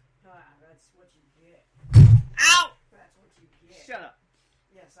 That's what you get. Ow! That's what you get. Shut up.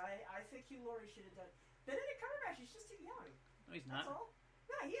 Yes, I think Hugh Laurie should have done. Benedict Cumberbatch is just too young. No, he's not. That's all.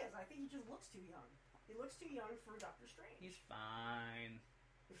 Yeah, he is. I think he just looks too young. He looks too young for Doctor Strange. He's fine.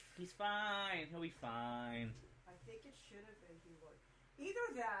 He's fine. He'll be fine. I think it should have been Hugh Laurie.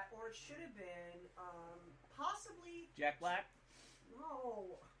 Either that, or it should have been, possibly... Jack Black?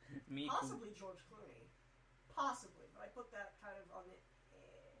 No. Possibly George Clooney. Possibly, but I put that kind of on the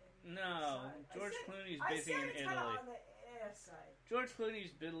No, side. George Clooney's busy in Italy. Kind of on the side. George Clooney's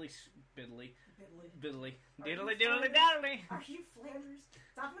biddly. Diddly Are you Flanders?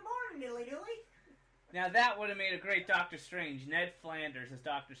 Top of the morning, diddly diddly. Now that would have made a great Doctor Strange. Ned Flanders as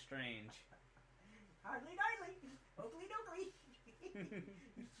Doctor Strange. Hardly nightly. Oakley dokley.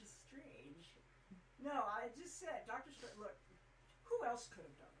 It's just strange. No, I just said Doctor Strange. Look, who else could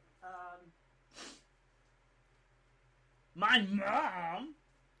have done it? My mom.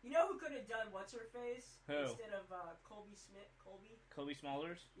 You know who could have done what's her face Who? instead of Colby Smith? Colby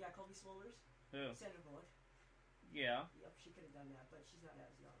Smulders. Yeah, Colby Smulders. Who? Sandra Bullock. Yeah. Yep, she could have done that, but she's not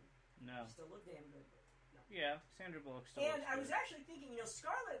as young. No. She still look damn good. No. Yeah, Sandra Bullock still. And I looks was good. actually thinking,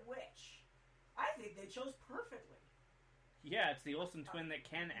 Scarlet Witch. I think they chose perfectly. Yeah, it's the Olsen twin that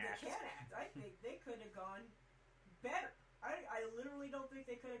can act. They can act. I think they could have gone better. I literally don't think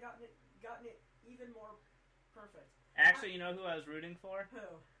they could have gotten it even more perfect. Actually, you know who I was rooting for? Who?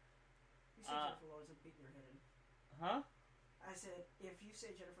 You say Jennifer Lawrence, I'm beating your head in. Huh? I said, if you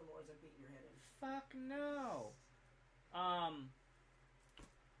say Jennifer Lawrence, I'm beating your head in. Fuck no.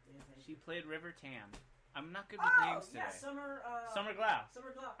 She played River Tam. I'm not good with names today. Summer Glau.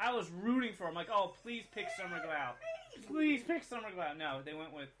 Summer Glau. I was rooting for him. Like, oh, please pick Summer Glau. Please pick Summer Glau. No, they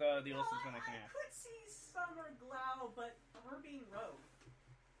went with the Olsens when they came out. I could see Summer Glau, but her being Rogue.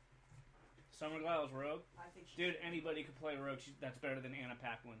 Summer Glau is Rogue? I think she Dude, anybody could play Rogue. That's better than Anna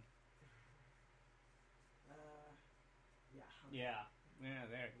Paquin. Yeah. Yeah,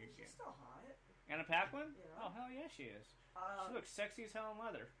 there you go. She's still hot. Anna Paquin? Yeah. Oh, hell yeah, she is. She looks sexy as hell in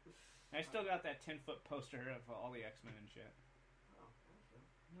leather. I still got that 10-foot poster of all the X-Men and shit. Oh, thank you.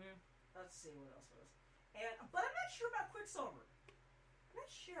 Yeah. Let's see what else was. But I'm not sure about Quicksilver. I'm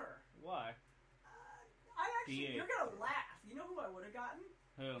not sure. Why? You're gonna laugh. You know who I would have gotten?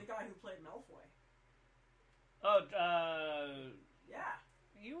 Who? The guy who played Malfoy. Oh, yeah.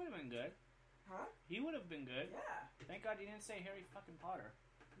 He would have been good. Huh? He would have been good. Yeah. Thank God you didn't say Harry fucking Potter.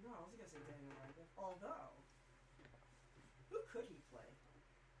 No, I was gonna say Daniel Radcliffe. Although, who could he play?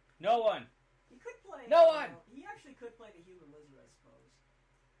 No one. He could play. No one. He actually could play the human lizard, I suppose.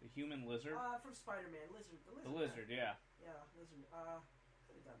 The human lizard? From Spider-Man, lizard. The lizard, yeah. Yeah, lizard.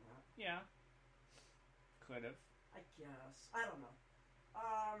 Could have done that. Yeah. Could have. I guess. I don't know.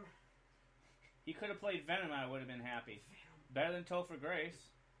 He could have played Venom. I would have been happy. Venom. Better than Topher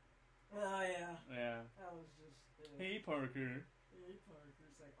Grace. Oh yeah. Yeah. That was just. Hey Parker. Hey Parker.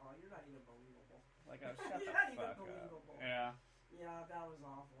 It's like, oh, you're not even believable. Like, oh, shut you're the not fuck even believable. up. Yeah. Yeah, that was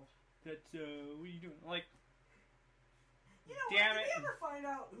awful. That's what are you doing? Like. You know Damn what? it. Did they ever find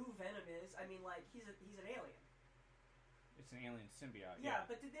out who Venom is? I mean, like, he's an alien. It's an alien symbiote. Yeah,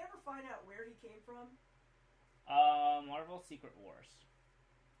 but did they ever find out where he came from? Marvel Secret Wars.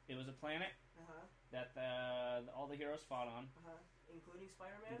 It was a planet that all the heroes fought on. Including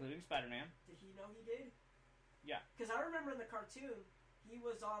Spider-Man? Including Spider-Man. Did he know he did? Yeah. Because I remember in the cartoon, he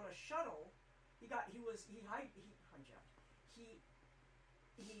was on a shuttle. He hijacked.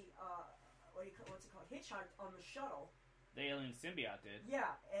 What's it called? Hitchhiked on the shuttle. The alien symbiote did.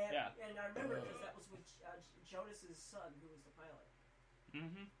 Yeah, and I remember because that was with Jonas's son, who was the pilot.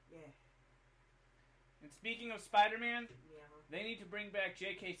 Mm-hmm. Yeah. And speaking of Spider-Man, they need to bring back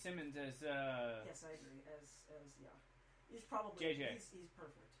J.K. Simmons as. Yes, I agree. As he's probably JJ. He's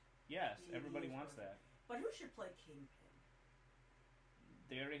perfect. Yes, everybody wants perfect. that. But who should play Kingpin?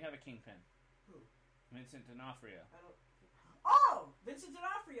 They already have a Kingpin. Who? Vincent D'Onofrio. Oh, Vincent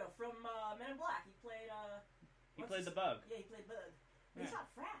D'Onofrio from Men in Black. He played. He played the Bug. Yeah, he played Bug. Yeah. He's not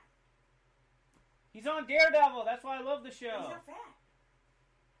fat. He's on Daredevil. That's why I love the show. He's not fat.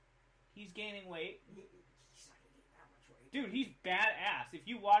 He's gaining weight. He's not gonna gain that much weight. Dude, he's badass. If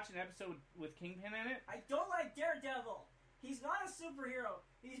you watch an episode with Kingpin in it, I don't like Daredevil. He's not a superhero.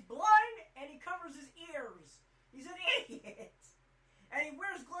 He's blind and he covers his ears. He's an idiot. And he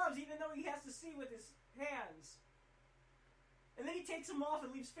wears gloves even though he has to see with his hands. And then he takes them off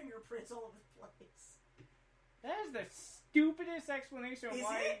and leaves fingerprints all over the place. That is the stupidest explanation of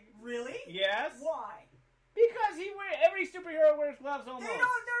why. Is it? Really? Yes. Why? Because every superhero wears gloves almost. They're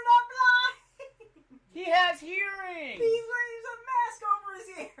not blind! He has hearing! He wears a mask over his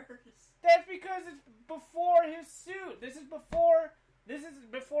ears! That's because it's before his suit. This is before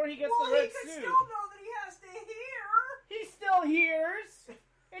he gets the red suit. Well, he can suit. still know that he has to hear. He still hears.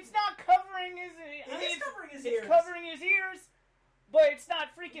 It's not covering his ears. It is covering his ears. It's covering his ears, but it's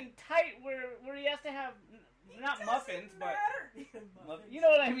not freaking tight where he has to have not muffins, but you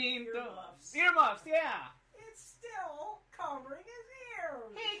know what I mean? Earmuffs. Earmuffs, yeah. It's still covering his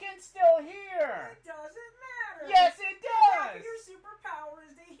ears. He can still hear. It doesn't matter. Yes, it does. Half of your superpower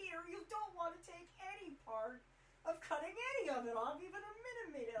is to hear. You don't want to take any part of cutting any of it off, even a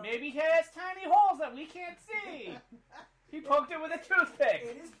millimeter. Maybe he has tiny holes that we can't see. He poked it with a toothpick.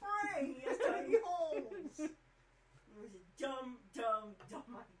 In his brain, he has tiny holes. It was a dumb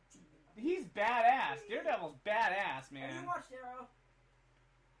idea. He's badass. Daredevil's badass, man. Have you watched Arrow?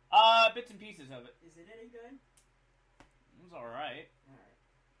 Bits and pieces of it. Is it any good? It was alright. Alright.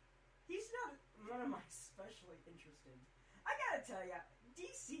 He's not one of my especially interested. I gotta tell ya,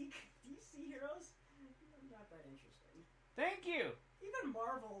 DC heroes, not that interesting. Thank you. Even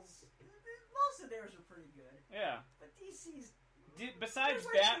Marvel's, most of theirs are pretty good. Yeah. But DC's... Besides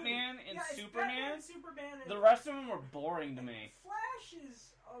Batman and Superman, Superman and the rest of them were boring to me. Flash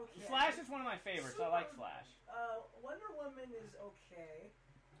is okay. Flash is one of my favorites. I like Flash. Wonder Woman is okay.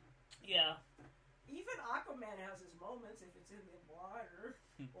 Yeah. Even Aquaman has his moments if it's in the water,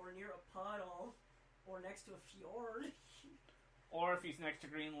 or near a puddle, or next to a fjord. Or if he's next to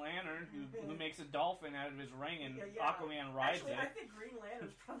Green Lantern, who makes a dolphin out of his ring and Aquaman rides Actually, it. I think Green Lantern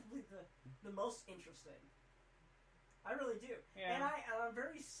is probably the most interesting. I really do. Yeah. And I'm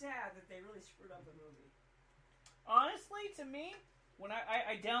very sad that they really screwed up the movie. Honestly, to me, when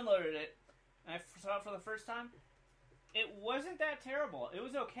I downloaded it and I saw it for the first time, it wasn't that terrible. It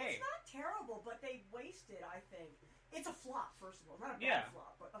was okay. It's not terrible, but they wasted, I think. It's a flop, first of all. Not a bad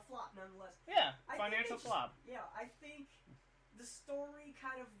flop, but a flop nonetheless. Yeah, financial flop. Yeah, I think the story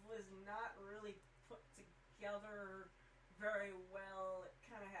kind of was not really put together very well. It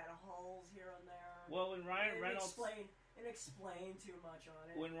kind of had holes here and there. Well, when Ryan Reynolds... It explained too much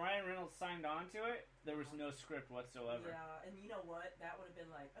on it. When Ryan Reynolds signed on to it, there was no script whatsoever. Yeah, and you know what? That would have been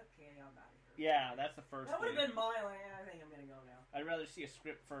like, okay, I'm out of here. Yeah, that's the first That would have been my, I think I'm going to go now. I'd rather see a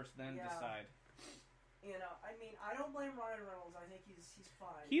script first, then decide. You know, I mean, I don't blame Ryan Reynolds. I think he's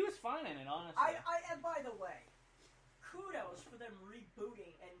fine. He was fine in it, honestly. And by the way, kudos for them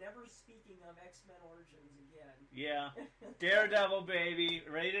rebooting and never speaking of X-Men Origins again. Yeah. Daredevil, baby.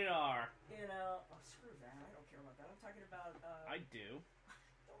 Rated R. You know, screw that. I don't care about that. I'm talking about... I do.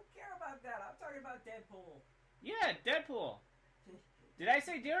 Don't care about that. I'm talking about Deadpool. Yeah, Deadpool. Did I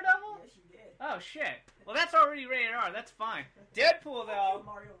say Daredevil? Yes, you did. Oh, shit. Well, that's already rated R. That's fine. Deadpool, though. Fuck you,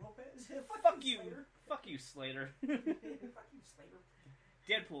 Mario Lopez. Fuck you. Slater. Fuck you, Slater. Fuck you, Slater.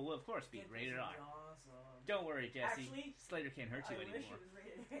 Deadpool will, of course, be rated R. Awesome. Don't worry, Jesse. Actually, Slater can't hurt you anymore.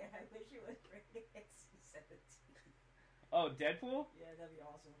 I wish it was rated NC-17. Oh, Deadpool? Yeah, that'd be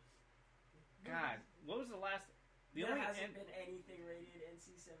awesome. God, what was the last... There hasn't been anything rated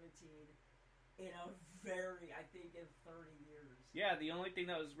NC-17 in a I think, in 30 years. Yeah, the only thing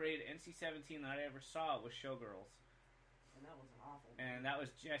that was rated NC-17 that I ever saw was Showgirls. And that was an awful movie. And that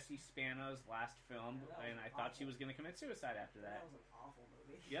was Jessie Spano's last film, and I thought she was going to commit suicide after that. That was an awful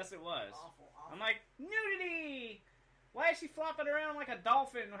movie. Yes, it was. Awful. I'm like, nudity! Why is she flopping around like a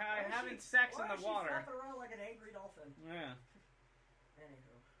dolphin having sex in the water? Why is she flopping around like an angry dolphin? Yeah.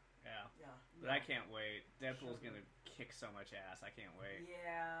 Anywho. Yeah. But I can't wait. Deadpool's going to kick so much ass. I can't wait.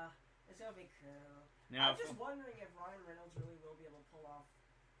 Yeah. It's going to be cool. Now, I'm just wondering if Ryan Reynolds really will be able to pull off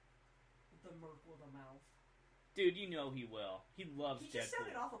the Merc with a mouth. Dude, you know he will. He loves Deadpool. He just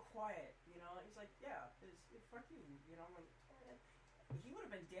sounded awful quiet, you know? He's like, yeah, fuck you, you know? Like, he would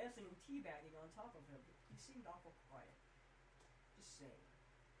have been dancing and teabagging on top of him. He seemed awful quiet. Just saying.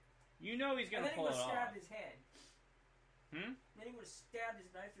 You know he's going to pull it off. And then he would have stabbed his head. Hmm? Then he would have stabbed his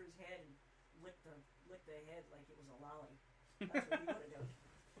knife through his head and licked the head like it was a lolly. That's what he would have done.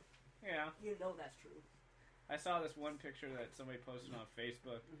 Yeah. You know that's true. I saw this one picture that somebody posted on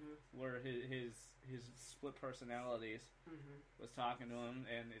Facebook where his split personalities was talking to him,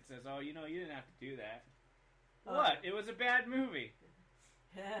 and it says, "Oh, you know, you didn't have to do that." What? It was a bad movie.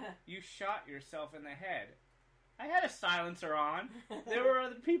 You shot yourself in the head. I had a silencer on. There were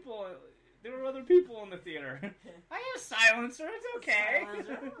other people. There were other people in the theater. I had a silencer. It's okay.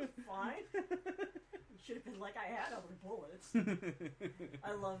 Silencer? Fine. You should have been like, I had other bullets.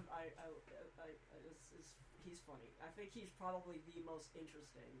 He's funny. I think he's probably the most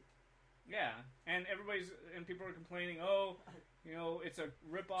interesting. Yeah, and people are complaining, oh, you know, it's a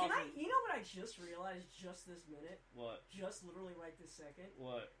ripoff. You know what I just realized just this minute? What? Just literally right this second?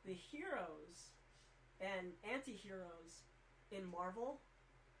 What? The heroes and anti-heroes in Marvel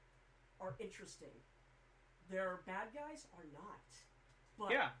are interesting. Their bad guys are not.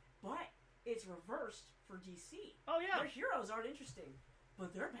 But it's reversed for DC. Oh, yeah. Their heroes aren't interesting,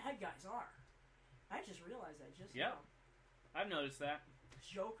 but their bad guys are. I just realized that just now. I've noticed that.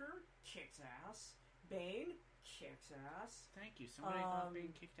 Joker kicks ass. Bane kicks ass. Thank you. Somebody thought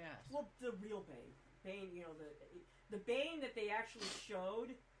Bane kicked ass. Well, the real Bane. Bane, you know, the Bane that they actually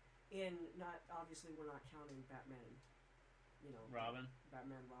showed in, not, obviously we're not counting Batman, you know. Robin.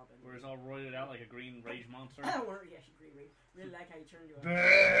 Where he's all roided out like a green rage monster. Yeah, green rage. Really like how you turn into a...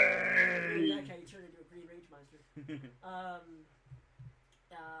 green rage monster.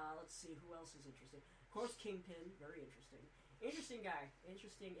 Let's see, who else is interesting? Of course, Kingpin, very interesting. Interesting guy.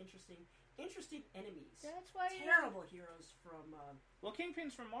 Interesting enemies. That's why terrible heroes from... well,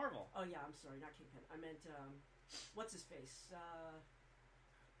 Kingpin's from Marvel. Oh, yeah, I'm sorry, not Kingpin. I meant, what's his face?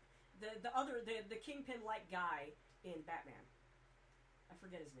 The Kingpin-like guy in Batman. I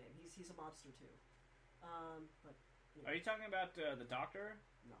forget his name. He's a mobster, too. But... You know. Are you talking about the Doctor?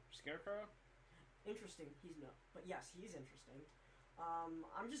 No. Scarecrow? Interesting. But yes, he's interesting.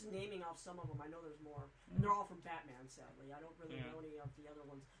 I'm just naming off some of them. I know there's more. And they're all from Batman, sadly. I don't really know any of the other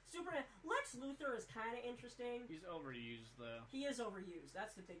ones. Superman. Lex Luthor is kind of interesting. He's overused, though. He is overused.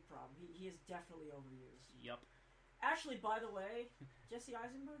 That's the big problem. He is definitely overused. Yup. Actually, by the way, Jesse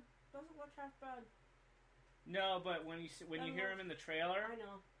Eisenberg doesn't look half bad. No, but when you hear him in the trailer, I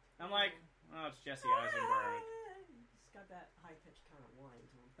know. I'm like, oh, it's Jesse Eisenberg. He's got that high-pitched kind of whine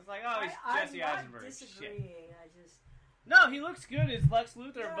to him. It's like, oh, he's Jesse Eisenberg. I'm not disagreeing. Shit. No, he looks good as Lex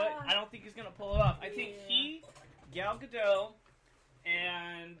Luthor, but I don't think he's gonna pull it off. I think he, Gal Gadot,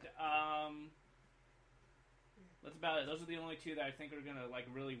 and that's about it. Those are the only two that I think are gonna like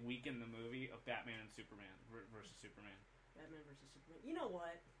really weaken the movie of Batman and Superman versus Superman. Batman versus Superman. You know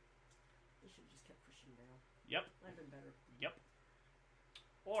what? They should have just kept Christian Bale. Yep. That'd been better. Yep.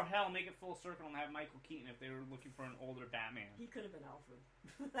 Or hell, make it full circle and have Michael Keaton if they were looking for an older Batman. He could have been Alfred.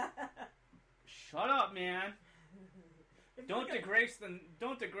 Shut up, man. Don't disgrace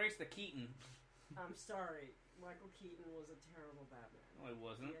the Keaton. I'm sorry. Michael Keaton was a terrible Batman. No, he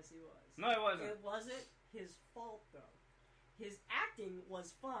wasn't. Yes, he was. No, he wasn't. It wasn't his fault, though. His acting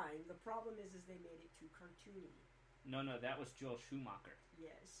was fine. The problem is they made it too cartoony. No, that was Joel Schumacher.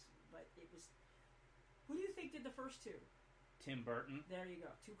 Yes, but it was... Who do you think did the first two? Tim Burton. There you go.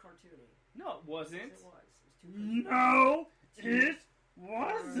 Too cartoony. No, it wasn't. Yes, it was. It was too cartoony. No, it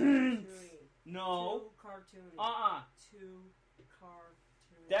wasn't. No. Too cartoony. Too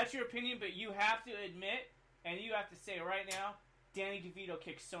cartoony. That's your opinion, but you have to admit, and you have to say right now, Danny DeVito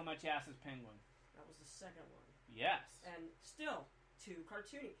kicked so much ass as Penguin. That was the second one. Yes. And still, too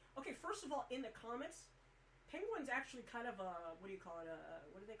cartoony. Okay, first of all, in the comics, Penguin's actually kind of a, what do you call it,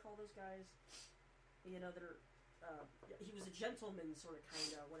 what do they call those guys? You know, that are, he was a gentleman, sort of,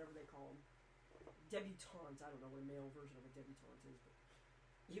 kind of, whatever they call him. Debutante. I don't know what a male version of a debutante is, but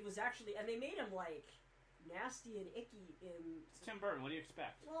he was actually, and they made him, like, nasty and icky in... It's Tim Burton, what do you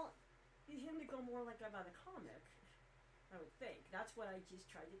expect? Well, him to go more like that by the comic, I would think. That's what I just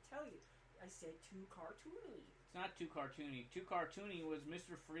tried to tell you. I said too cartoony. It's not too cartoony. Too cartoony was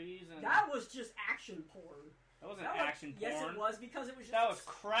Mr. Freeze and... That was just action porn. That wasn't action porn. Yes, it was, because it was just... That was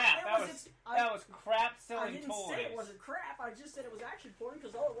crap. That was crap selling toys. I didn't say it wasn't crap. I just said it was action porn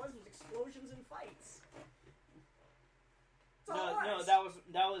because all it was explosions and fights. No, that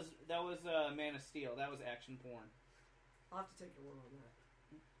was Man of Steel. That was action porn. I'll have to take your word on that.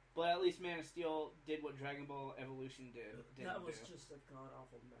 But at least Man of Steel did what Dragon Ball Evolution did. That was just a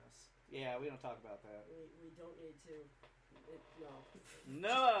god-awful mess. Yeah, we don't talk about that. We don't need to. No.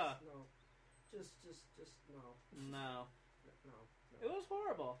 No! No. Just no. No. No. It was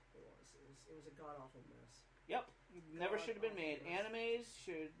horrible. It was a god-awful mess. Yep. Never should have been made. Animes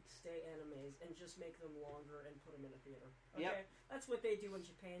should... Stay animes and just make them longer and put them in a theater. Okay? Yep. That's what they do in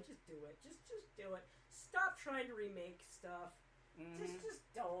Japan. Just do it. Just do it. Stop trying to remake stuff. Mm-hmm. Just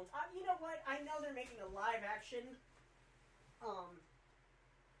don't. You know what? I know they're making a live action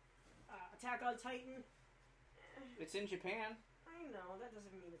Attack on Titan. It's in Japan. I know. That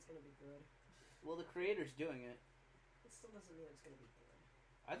doesn't mean it's going to be good. Well, the creator's doing it. It still doesn't mean it's going to be good.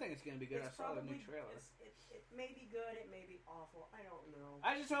 I think it's going to be good. I saw the new trailer. It may be good. It may be awful. I don't know.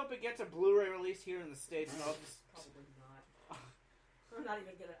 I just hope it gets a Blu-ray release here in the States. And I'll just... Probably not. I'm not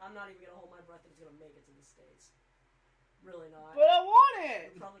even gonna hold my breath that it's gonna make it to the States. Really not. But I want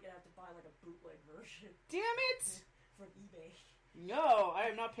it. I'm probably gonna have to buy like a bootleg version. Damn it! From eBay. No,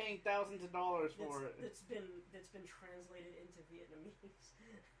 I am not paying thousands of dollars for it. That's been translated into Vietnamese.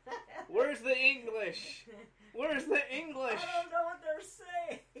 Where's the English? Where's the English? I don't know what they're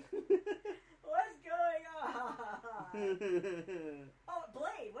saying. What's going on? Oh,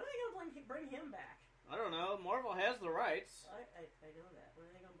 Blade. When are they gonna bring him back? I don't know. Marvel has the rights. I know that. When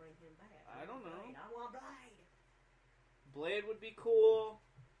are they gonna bring him back? I don't know. I want Blade. Blade would be cool.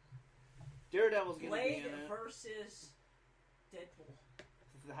 Daredevil's gonna be in it. Blade versus Deadpool.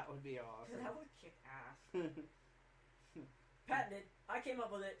 That would be awesome. That would kick ass. Patented. I came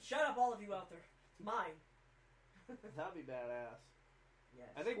up with it. Shut up, all of you out there. It's mine. That'd be badass.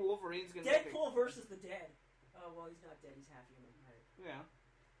 Yes. I think Wolverine's gonna. Deadpool versus the Dead. Oh well, he's not dead. He's half human. Right. Yeah.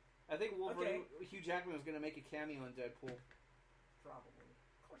 I think Wolverine. Okay. Hugh Jackman was gonna make a cameo in Deadpool. Probably.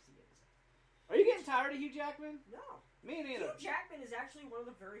 Of course he is. Are you getting tired of Hugh Jackman? No. Me neither. Hugh Jackman is actually one of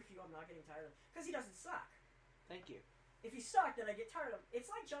the very few I'm not getting tired of because he doesn't suck. Thank you. If he sucked, then I get tired of him. It's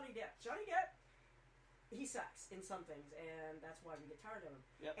like Johnny Depp. Johnny Depp, he sucks in some things, and that's why we get tired of him.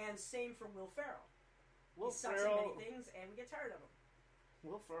 Yep. And same for Will Ferrell. He sucks in many things, and we get tired of him.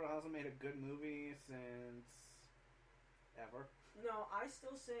 Will Ferrell hasn't made a good movie since ever. No, I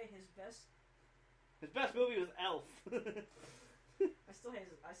still say his best movie was Elf. I still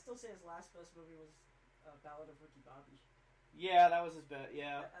say his last best movie was Ballad of Ricky Bobby. Yeah, that was his best.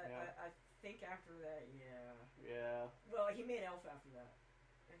 Yeah, I think after that, yeah. Yeah. Well, he made Elf after that.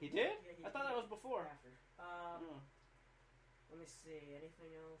 He did? Yeah, I thought that was before. After. Let me see.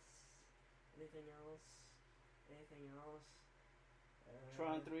 Anything else?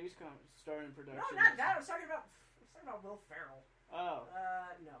 Tron 3's starting production. No, not that. I was talking about Will Ferrell. Oh.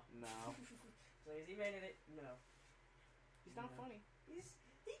 No. No. So is he made it? No. He's not funny. He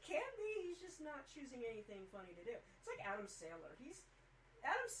can be. He's just not choosing anything funny to do. It's like Adam Sandler. He's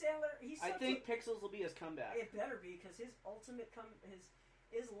I think Pixels will be his comeback. It better be, because his ultimate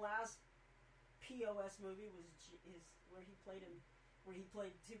his last POS movie was where he played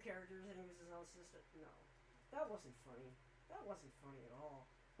two characters and he was his own sister. No, that wasn't funny. That wasn't funny at all.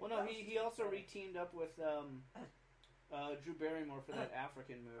 Well, no, he also re-teamed up with Drew Barrymore for that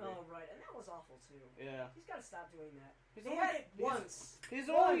African movie. Oh, right, and that was awful too. Yeah, he's got to stop doing that. They had it once. His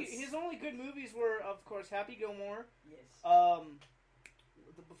only good movies were, of course, Happy Gilmore. Yes.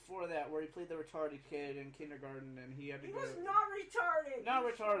 Before that, where he played the retarded kid in kindergarten, and he had to. He was not retarded. Not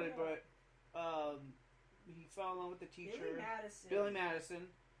retarded, but he fell in love with the teacher, Billy Madison,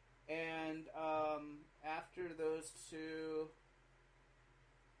 and after those two,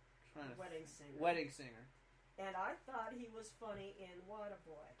 Wedding Singer. And I thought he was funny in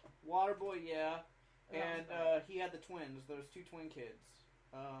Waterboy. Waterboy, yeah. And he had the twins, those two twin kids.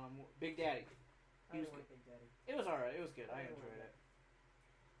 Big Daddy. I didn't like Big Daddy. It was alright. It was good. I enjoyed it.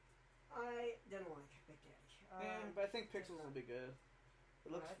 I didn't like Big Daddy. But I think Pixels will be good.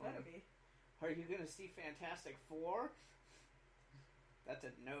 It looks fun. Are you going to see Fantastic Four? That's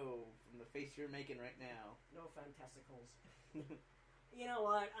a no from the face you're making right now. No Fantasticals. You know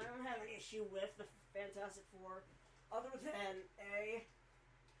what? I don't have an issue with the Fantastic Four, other than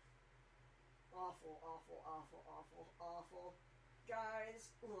awful.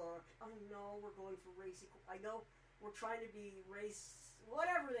 Guys, look, I know we're going for race. I know we're trying to be race,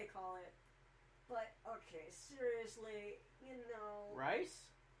 whatever they call it. But okay, seriously, Rice.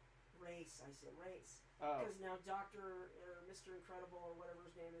 I said race. Oh. Because now Mr. Incredible or whatever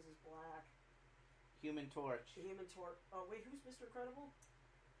his name is black. Human Torch. Oh wait, who's Mr. Incredible?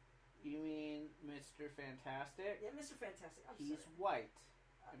 You mean Mr. Fantastic? Yeah, Mr. Fantastic. He's white.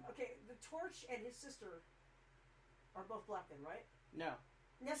 Okay, the Torch and his sister are both black then, right? No.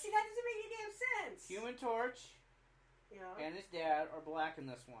 Now see, that doesn't make any damn sense. Human Torch and his dad are black in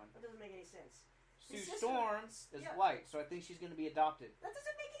this one. That doesn't make any sense. Sue Storm is white, so I think she's going to be adopted. That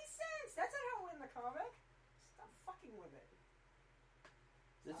doesn't make any sense. That's not how it went in the comic. Stop fucking with it.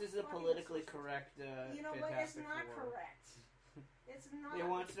 This is a politically correct but it's not correct. It's not. It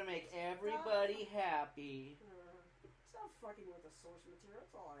wants to make everybody happy. Stop fucking with the source material.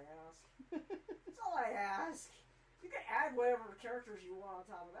 That's all I ask. That's all I ask. You can add whatever characters you want on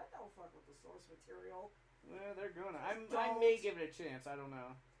top of that. Don't fuck with the source material. Well, they're gonna. I may give it a chance. I don't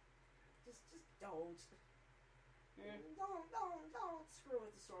know. Just don't. Yeah. Don't screw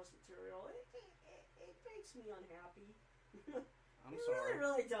with the source material. It makes me unhappy. I'm it sorry. It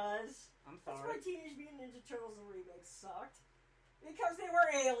really does. I'm sorry. That's why Teenage Mutant Ninja Turtles the remake sucked. Because they were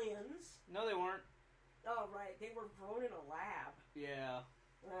aliens. No, they weren't. Oh, right. They were grown in a lab. Yeah.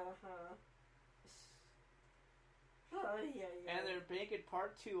 Uh-huh. Oh, yeah. And they're making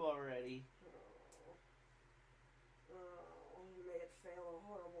part 2 already. May it fail a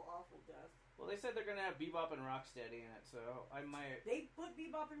horrible, awful death. Well, they said they're going to have Bebop and Rocksteady in it, so I might... They put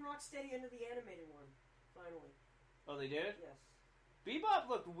Bebop and Rocksteady into the animated one, finally. Oh, they did? Yes. Bebop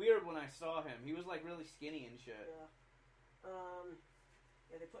looked weird when I saw him. He was, like, really skinny and shit. Yeah.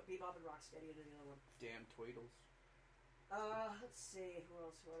 They put Bebop and Rocksteady into the other one. Damn Tweedles. Let's see. Who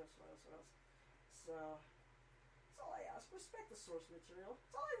else? So, that's all I ask. Respect the source material.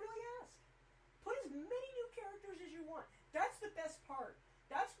 That's all I really ask. Put as many new characters as you want. That's the best part.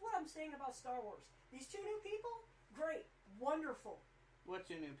 That's what I'm saying about Star Wars. These 2 new people, great, wonderful. What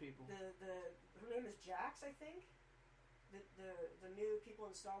 2 new people? Her name is Jax, I think. The new people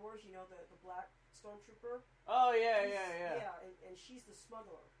in Star Wars, the black stormtrooper. Oh yeah. Yeah, and she's the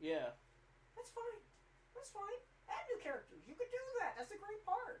smuggler. Yeah. That's fine. Add new characters. You could do that. That's the great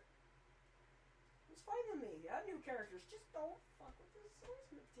part. It's fine with me. Add new characters. Just don't fuck with the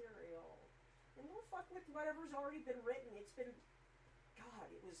source material. And don't fuck with whatever's already been written. It's been...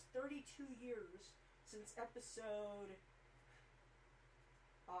 God, it was 32 years since episode...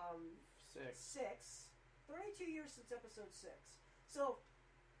 6. 32 years since episode 6. So,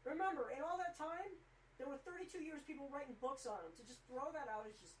 remember, in all that time, there were 32 years people writing books on them. To just throw that out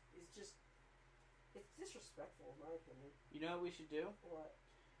is just... It's disrespectful, in my opinion. You know what we should do? What?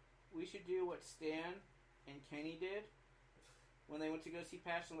 We should do what Stan and Kenny did when they went to go see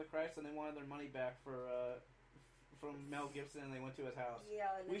Passion of the Christ and they wanted their money back from Mel Gibson and they went to his house.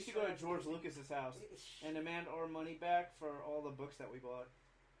 Yeah, we should go to George Lucas's house and demand our money back for all the books that we bought.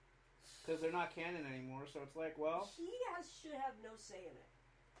 Because they're not canon anymore, so it's like, well... should have no say in it.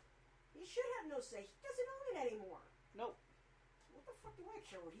 He should have no say. He doesn't own it anymore. Nope. What the fuck do I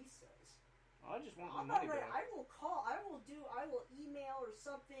care what he says? I just want I'm my money not ready. back. I will email or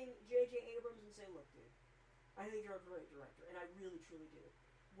something J.J. Abrams and say, look, dude, I think you're a great director, and I really, truly do.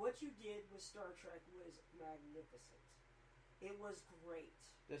 What you did with Star Trek was magnificent. It was great.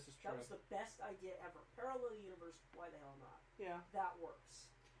 This is true. That was the best idea ever. Parallel universe, why the hell not? Yeah. That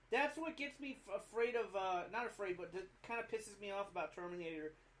works. That's what gets me afraid of, not afraid, but kind of pisses me off about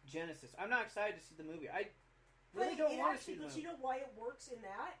Terminator Genesis. I'm not excited to see the movie. I really don't want to see the movie. But you know why it works in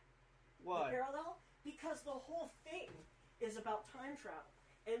that? Why? The parallel? Because the whole thing is about time travel.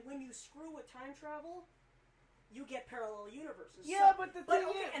 And when you screw with time travel, you get parallel universes. Yeah, but the thing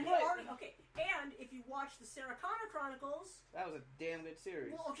is... And if you watch the Sarah Connor Chronicles... That was a damn good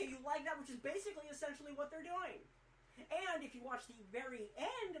series. Well, okay, you like that, which is basically essentially what they're doing. And if you watch the very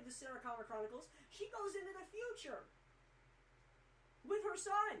end of the Sarah Connor Chronicles, she goes into the future. With her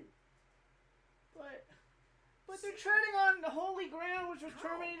son. But they're treading on the holy ground, which was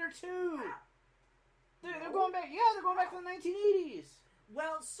Terminator 2. They're going back. Yeah, they're going back to the 1980s.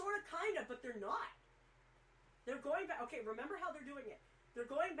 Well, sort of, kind of, but they're not. They're going back. Okay, remember how they're doing it. They're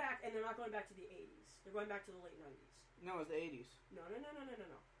going back, and they're not going back to the 80s. They're going back to the late 90s. No, it was the 80s. No.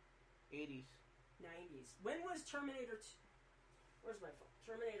 80s. 90s. When was Terminator 2? Where's my phone?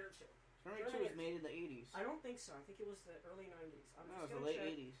 Terminator 2. Terminator 2 was made in the 80s. I don't think so. I think it was the early 90s. No, it was the late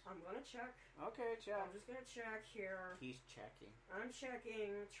 80s. I'm going to check. Okay, check. I'm just going to check here. He's checking. I'm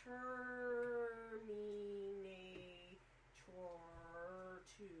checking Terminator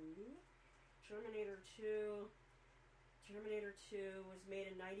 2. Terminator 2. Terminator 2 was made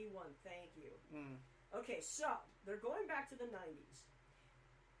in 91. Thank you. Okay, so they're going back to the 90s.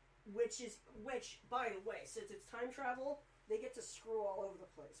 Which, by the way, since it's time travel, they get to screw all over the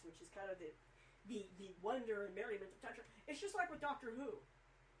place, which is kind of the wonder and merriment of time travel. It's just like with Doctor Who.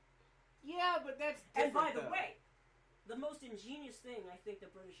 Yeah, but that's different. And by the way, the most ingenious thing I think the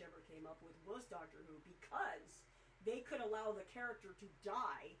British ever came up with was Doctor Who, because they could allow the character to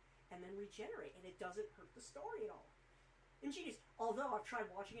die and then regenerate, and it doesn't hurt the story at all. Ingenious. Although I've tried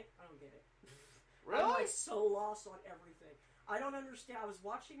watching it, I don't get it. Really? I'm like so lost on everything. I don't understand. I was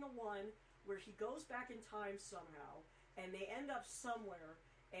watching the one where he goes back in time somehow, and they end up somewhere,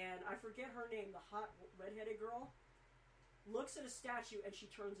 and I forget her name, the hot redheaded girl, looks at a statue, and she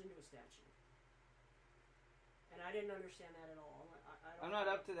turns into a statue. And I didn't understand that at all. I'm not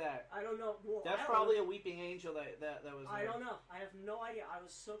up to that. I don't know. Well, that's probably a weeping angel that was there. I don't know. I have no idea. I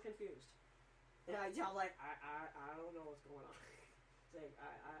was so confused. And I don't know what's going on. It's like,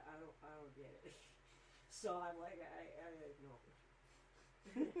 I don't get it. So I'm like, I no.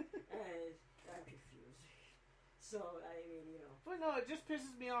 I'm confused. So, I mean, you know. But no, it just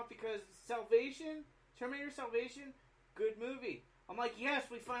pisses me off because Terminator Salvation, good movie. I'm like, yes,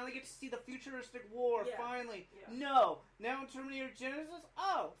 we finally get to see the futuristic war, finally. Yeah. No, now in Terminator Genesis,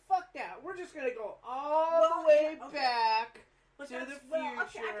 oh, fuck that. We're just going to go all the way back to the future, I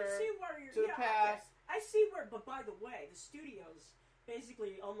can see where you're, to the past. Okay. I see where, but by the way, the studios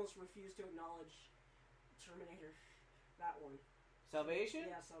basically almost refused to acknowledge Terminator, that one. Salvation?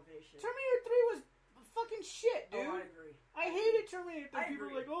 Yeah, Salvation. Terminator 3 was fucking shit, dude. Oh, I agree. I hated Terminator 3. People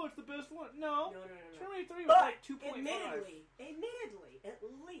were like, oh, it's the best one. No. Terminator 3 was like 2.5. Admittedly, at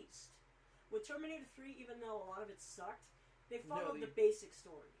least, with Terminator 3, even though a lot of it sucked, they followed the basic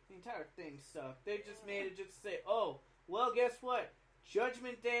story. The entire thing sucked. They just made it just say, oh, well, guess what?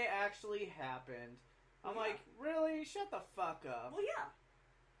 Judgment Day actually happened. I'm like, really? Shut the fuck up. Well, yeah.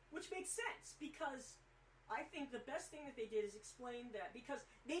 Which makes sense, because I think the best thing that they did is explain that, because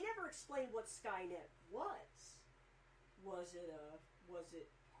they never explained what Skynet was. Was it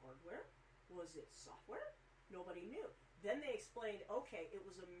hardware? Was it software? Nobody knew. Then they explained, okay, it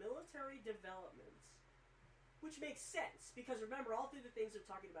was a military development, which makes sense, because remember, all through the things they're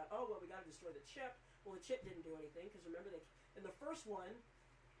talking about, oh, well, we gotta destroy the chip. Well, the chip didn't do anything, because remember, in the first one,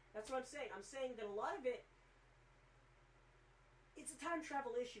 that's what I'm saying. I'm saying that a lot of it, it's a time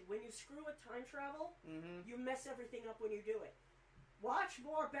travel issue. When you screw with time travel, you mess everything up when you do it. Watch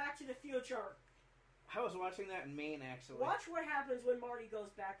more Back to the Future. I was watching that in Maine, actually. Watch what happens when Marty goes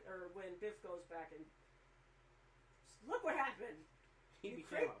back, or when Biff goes back, and look what happened. You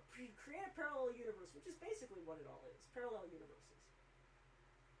create a parallel universe, which is basically what it all is. Parallel universes.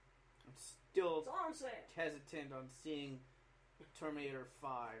 I'm still That's all I'm saying. hesitant on seeing Terminator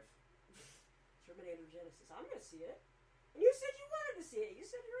 5. Terminator Genesis. I'm going to see it. And you said you wanted to see it. You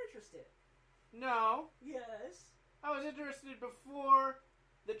said you're interested. No. Yes. I was interested before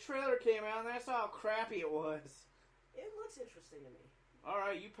the trailer came out, and I saw how crappy it was. It looks interesting to me.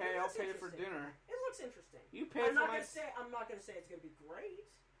 Alright, you pay. I'll pay for dinner. It looks interesting. You pay I'm for not going to say it's going to be great.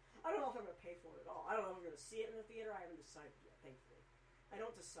 I don't know if I'm going to pay for it at all. I don't know if I'm going to see it in the theater. I haven't decided yet, thankfully. I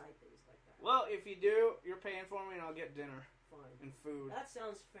don't decide things like that. Well, if you do, you're paying for me, and I'll get dinner. Fine. And food. That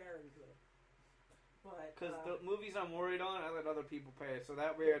sounds fair and good. But because the movies I'm worried on, I let other people pay, so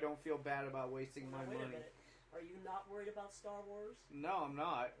that way I don't feel bad about wasting my money. Wait a minute. Are you not worried about Star Wars? No, I'm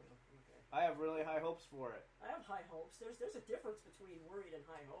not. Okay. I have really high hopes for it. I have high hopes. There's a difference between worried and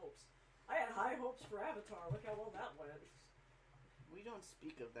high hopes. I had high hopes for Avatar. Look how well that went. We don't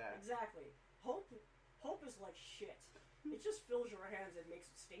speak of that. Exactly. Hope is like shit. It just fills your hands and makes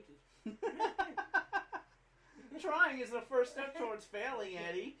it stinky. Trying is the first step towards failing,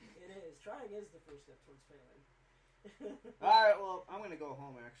 Eddie. It is. Trying is the first step towards failing. Alright, well, I'm gonna go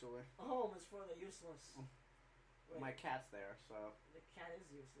home, actually. Home is for the useless. Wait. My cat's there, so... The cat is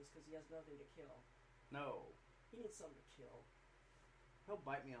useless because he has nothing to kill. No. He needs something to kill. He'll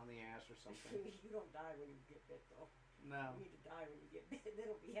bite me on the ass or something. You don't die when you get bit, though. No. You need to die when you get bit, then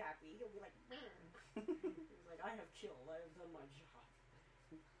he'll be happy. He'll be like, he's like, I have killed. I have done my job.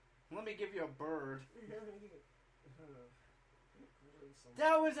 Let me give you a bird.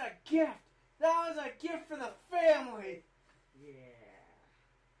 That was a gift! That was a gift for the family! Yeah.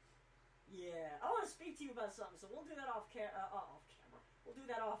 Yeah. I want to speak to you about something, so we'll do that off camera. We'll do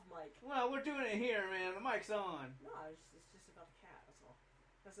that off mic. Well, we're doing it here, man. The mic's on. No, it's just about the cat, that's all.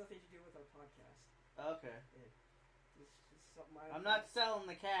 That's nothing to do with our podcast. Okay. It's something I'm not selling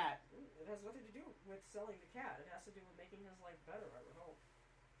the cat. It has nothing to do with selling the cat. It has to do with making his life better, I would hope.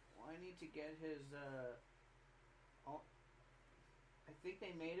 Well, I need to get his, I think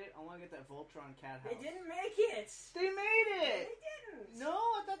they made it. I want to get that Voltron cat house. They didn't make it! They made it! They didn't! No,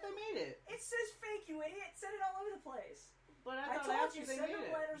 I thought they made it. It says fake, you idiot. It said it all over the place. But I thought told you, they send made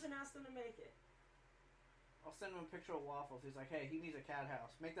them it. letters and ask them to make it. I'll send him a picture of Waffles. He's like, hey, he needs a cat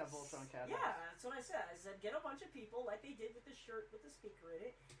house. Make that Voltron cat house. Yeah, that's what I said. I said, get a bunch of people like they did with the shirt with the speaker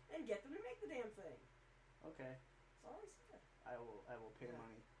in it, and get them to make the damn thing. Okay. That's all I said. I will pay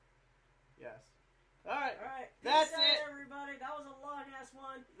money. Yes. Alright. That's it, everybody. That was a long-ass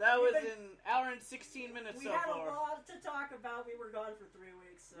one. That was an hour and 16 minutes so far. We had a lot to talk about. We were gone for 3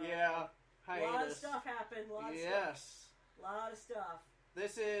 weeks. So yeah. Hiatus. A lot of stuff happened. A lot of stuff.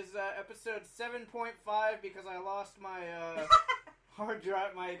 This is episode 7.5 because I lost my hard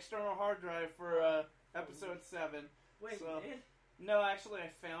drive, my external hard drive for episode 7. Wait, you did? No, actually I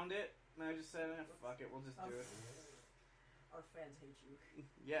found it, and I just said, fuck it, we'll just do it. Our fans hate you.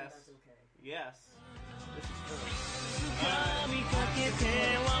 Yes. That's okay. Yes. This is true.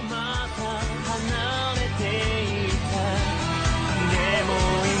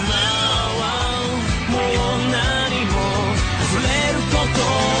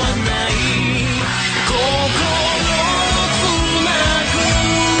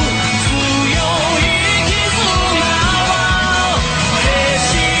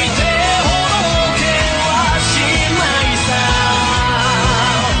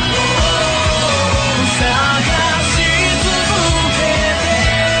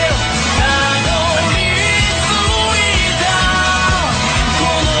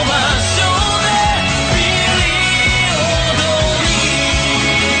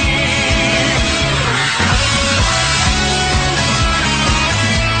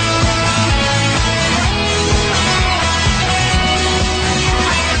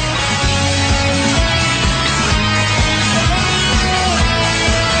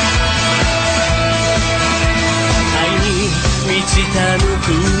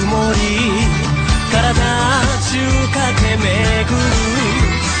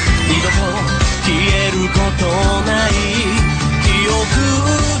二度と消えることない記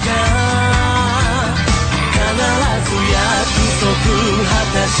憶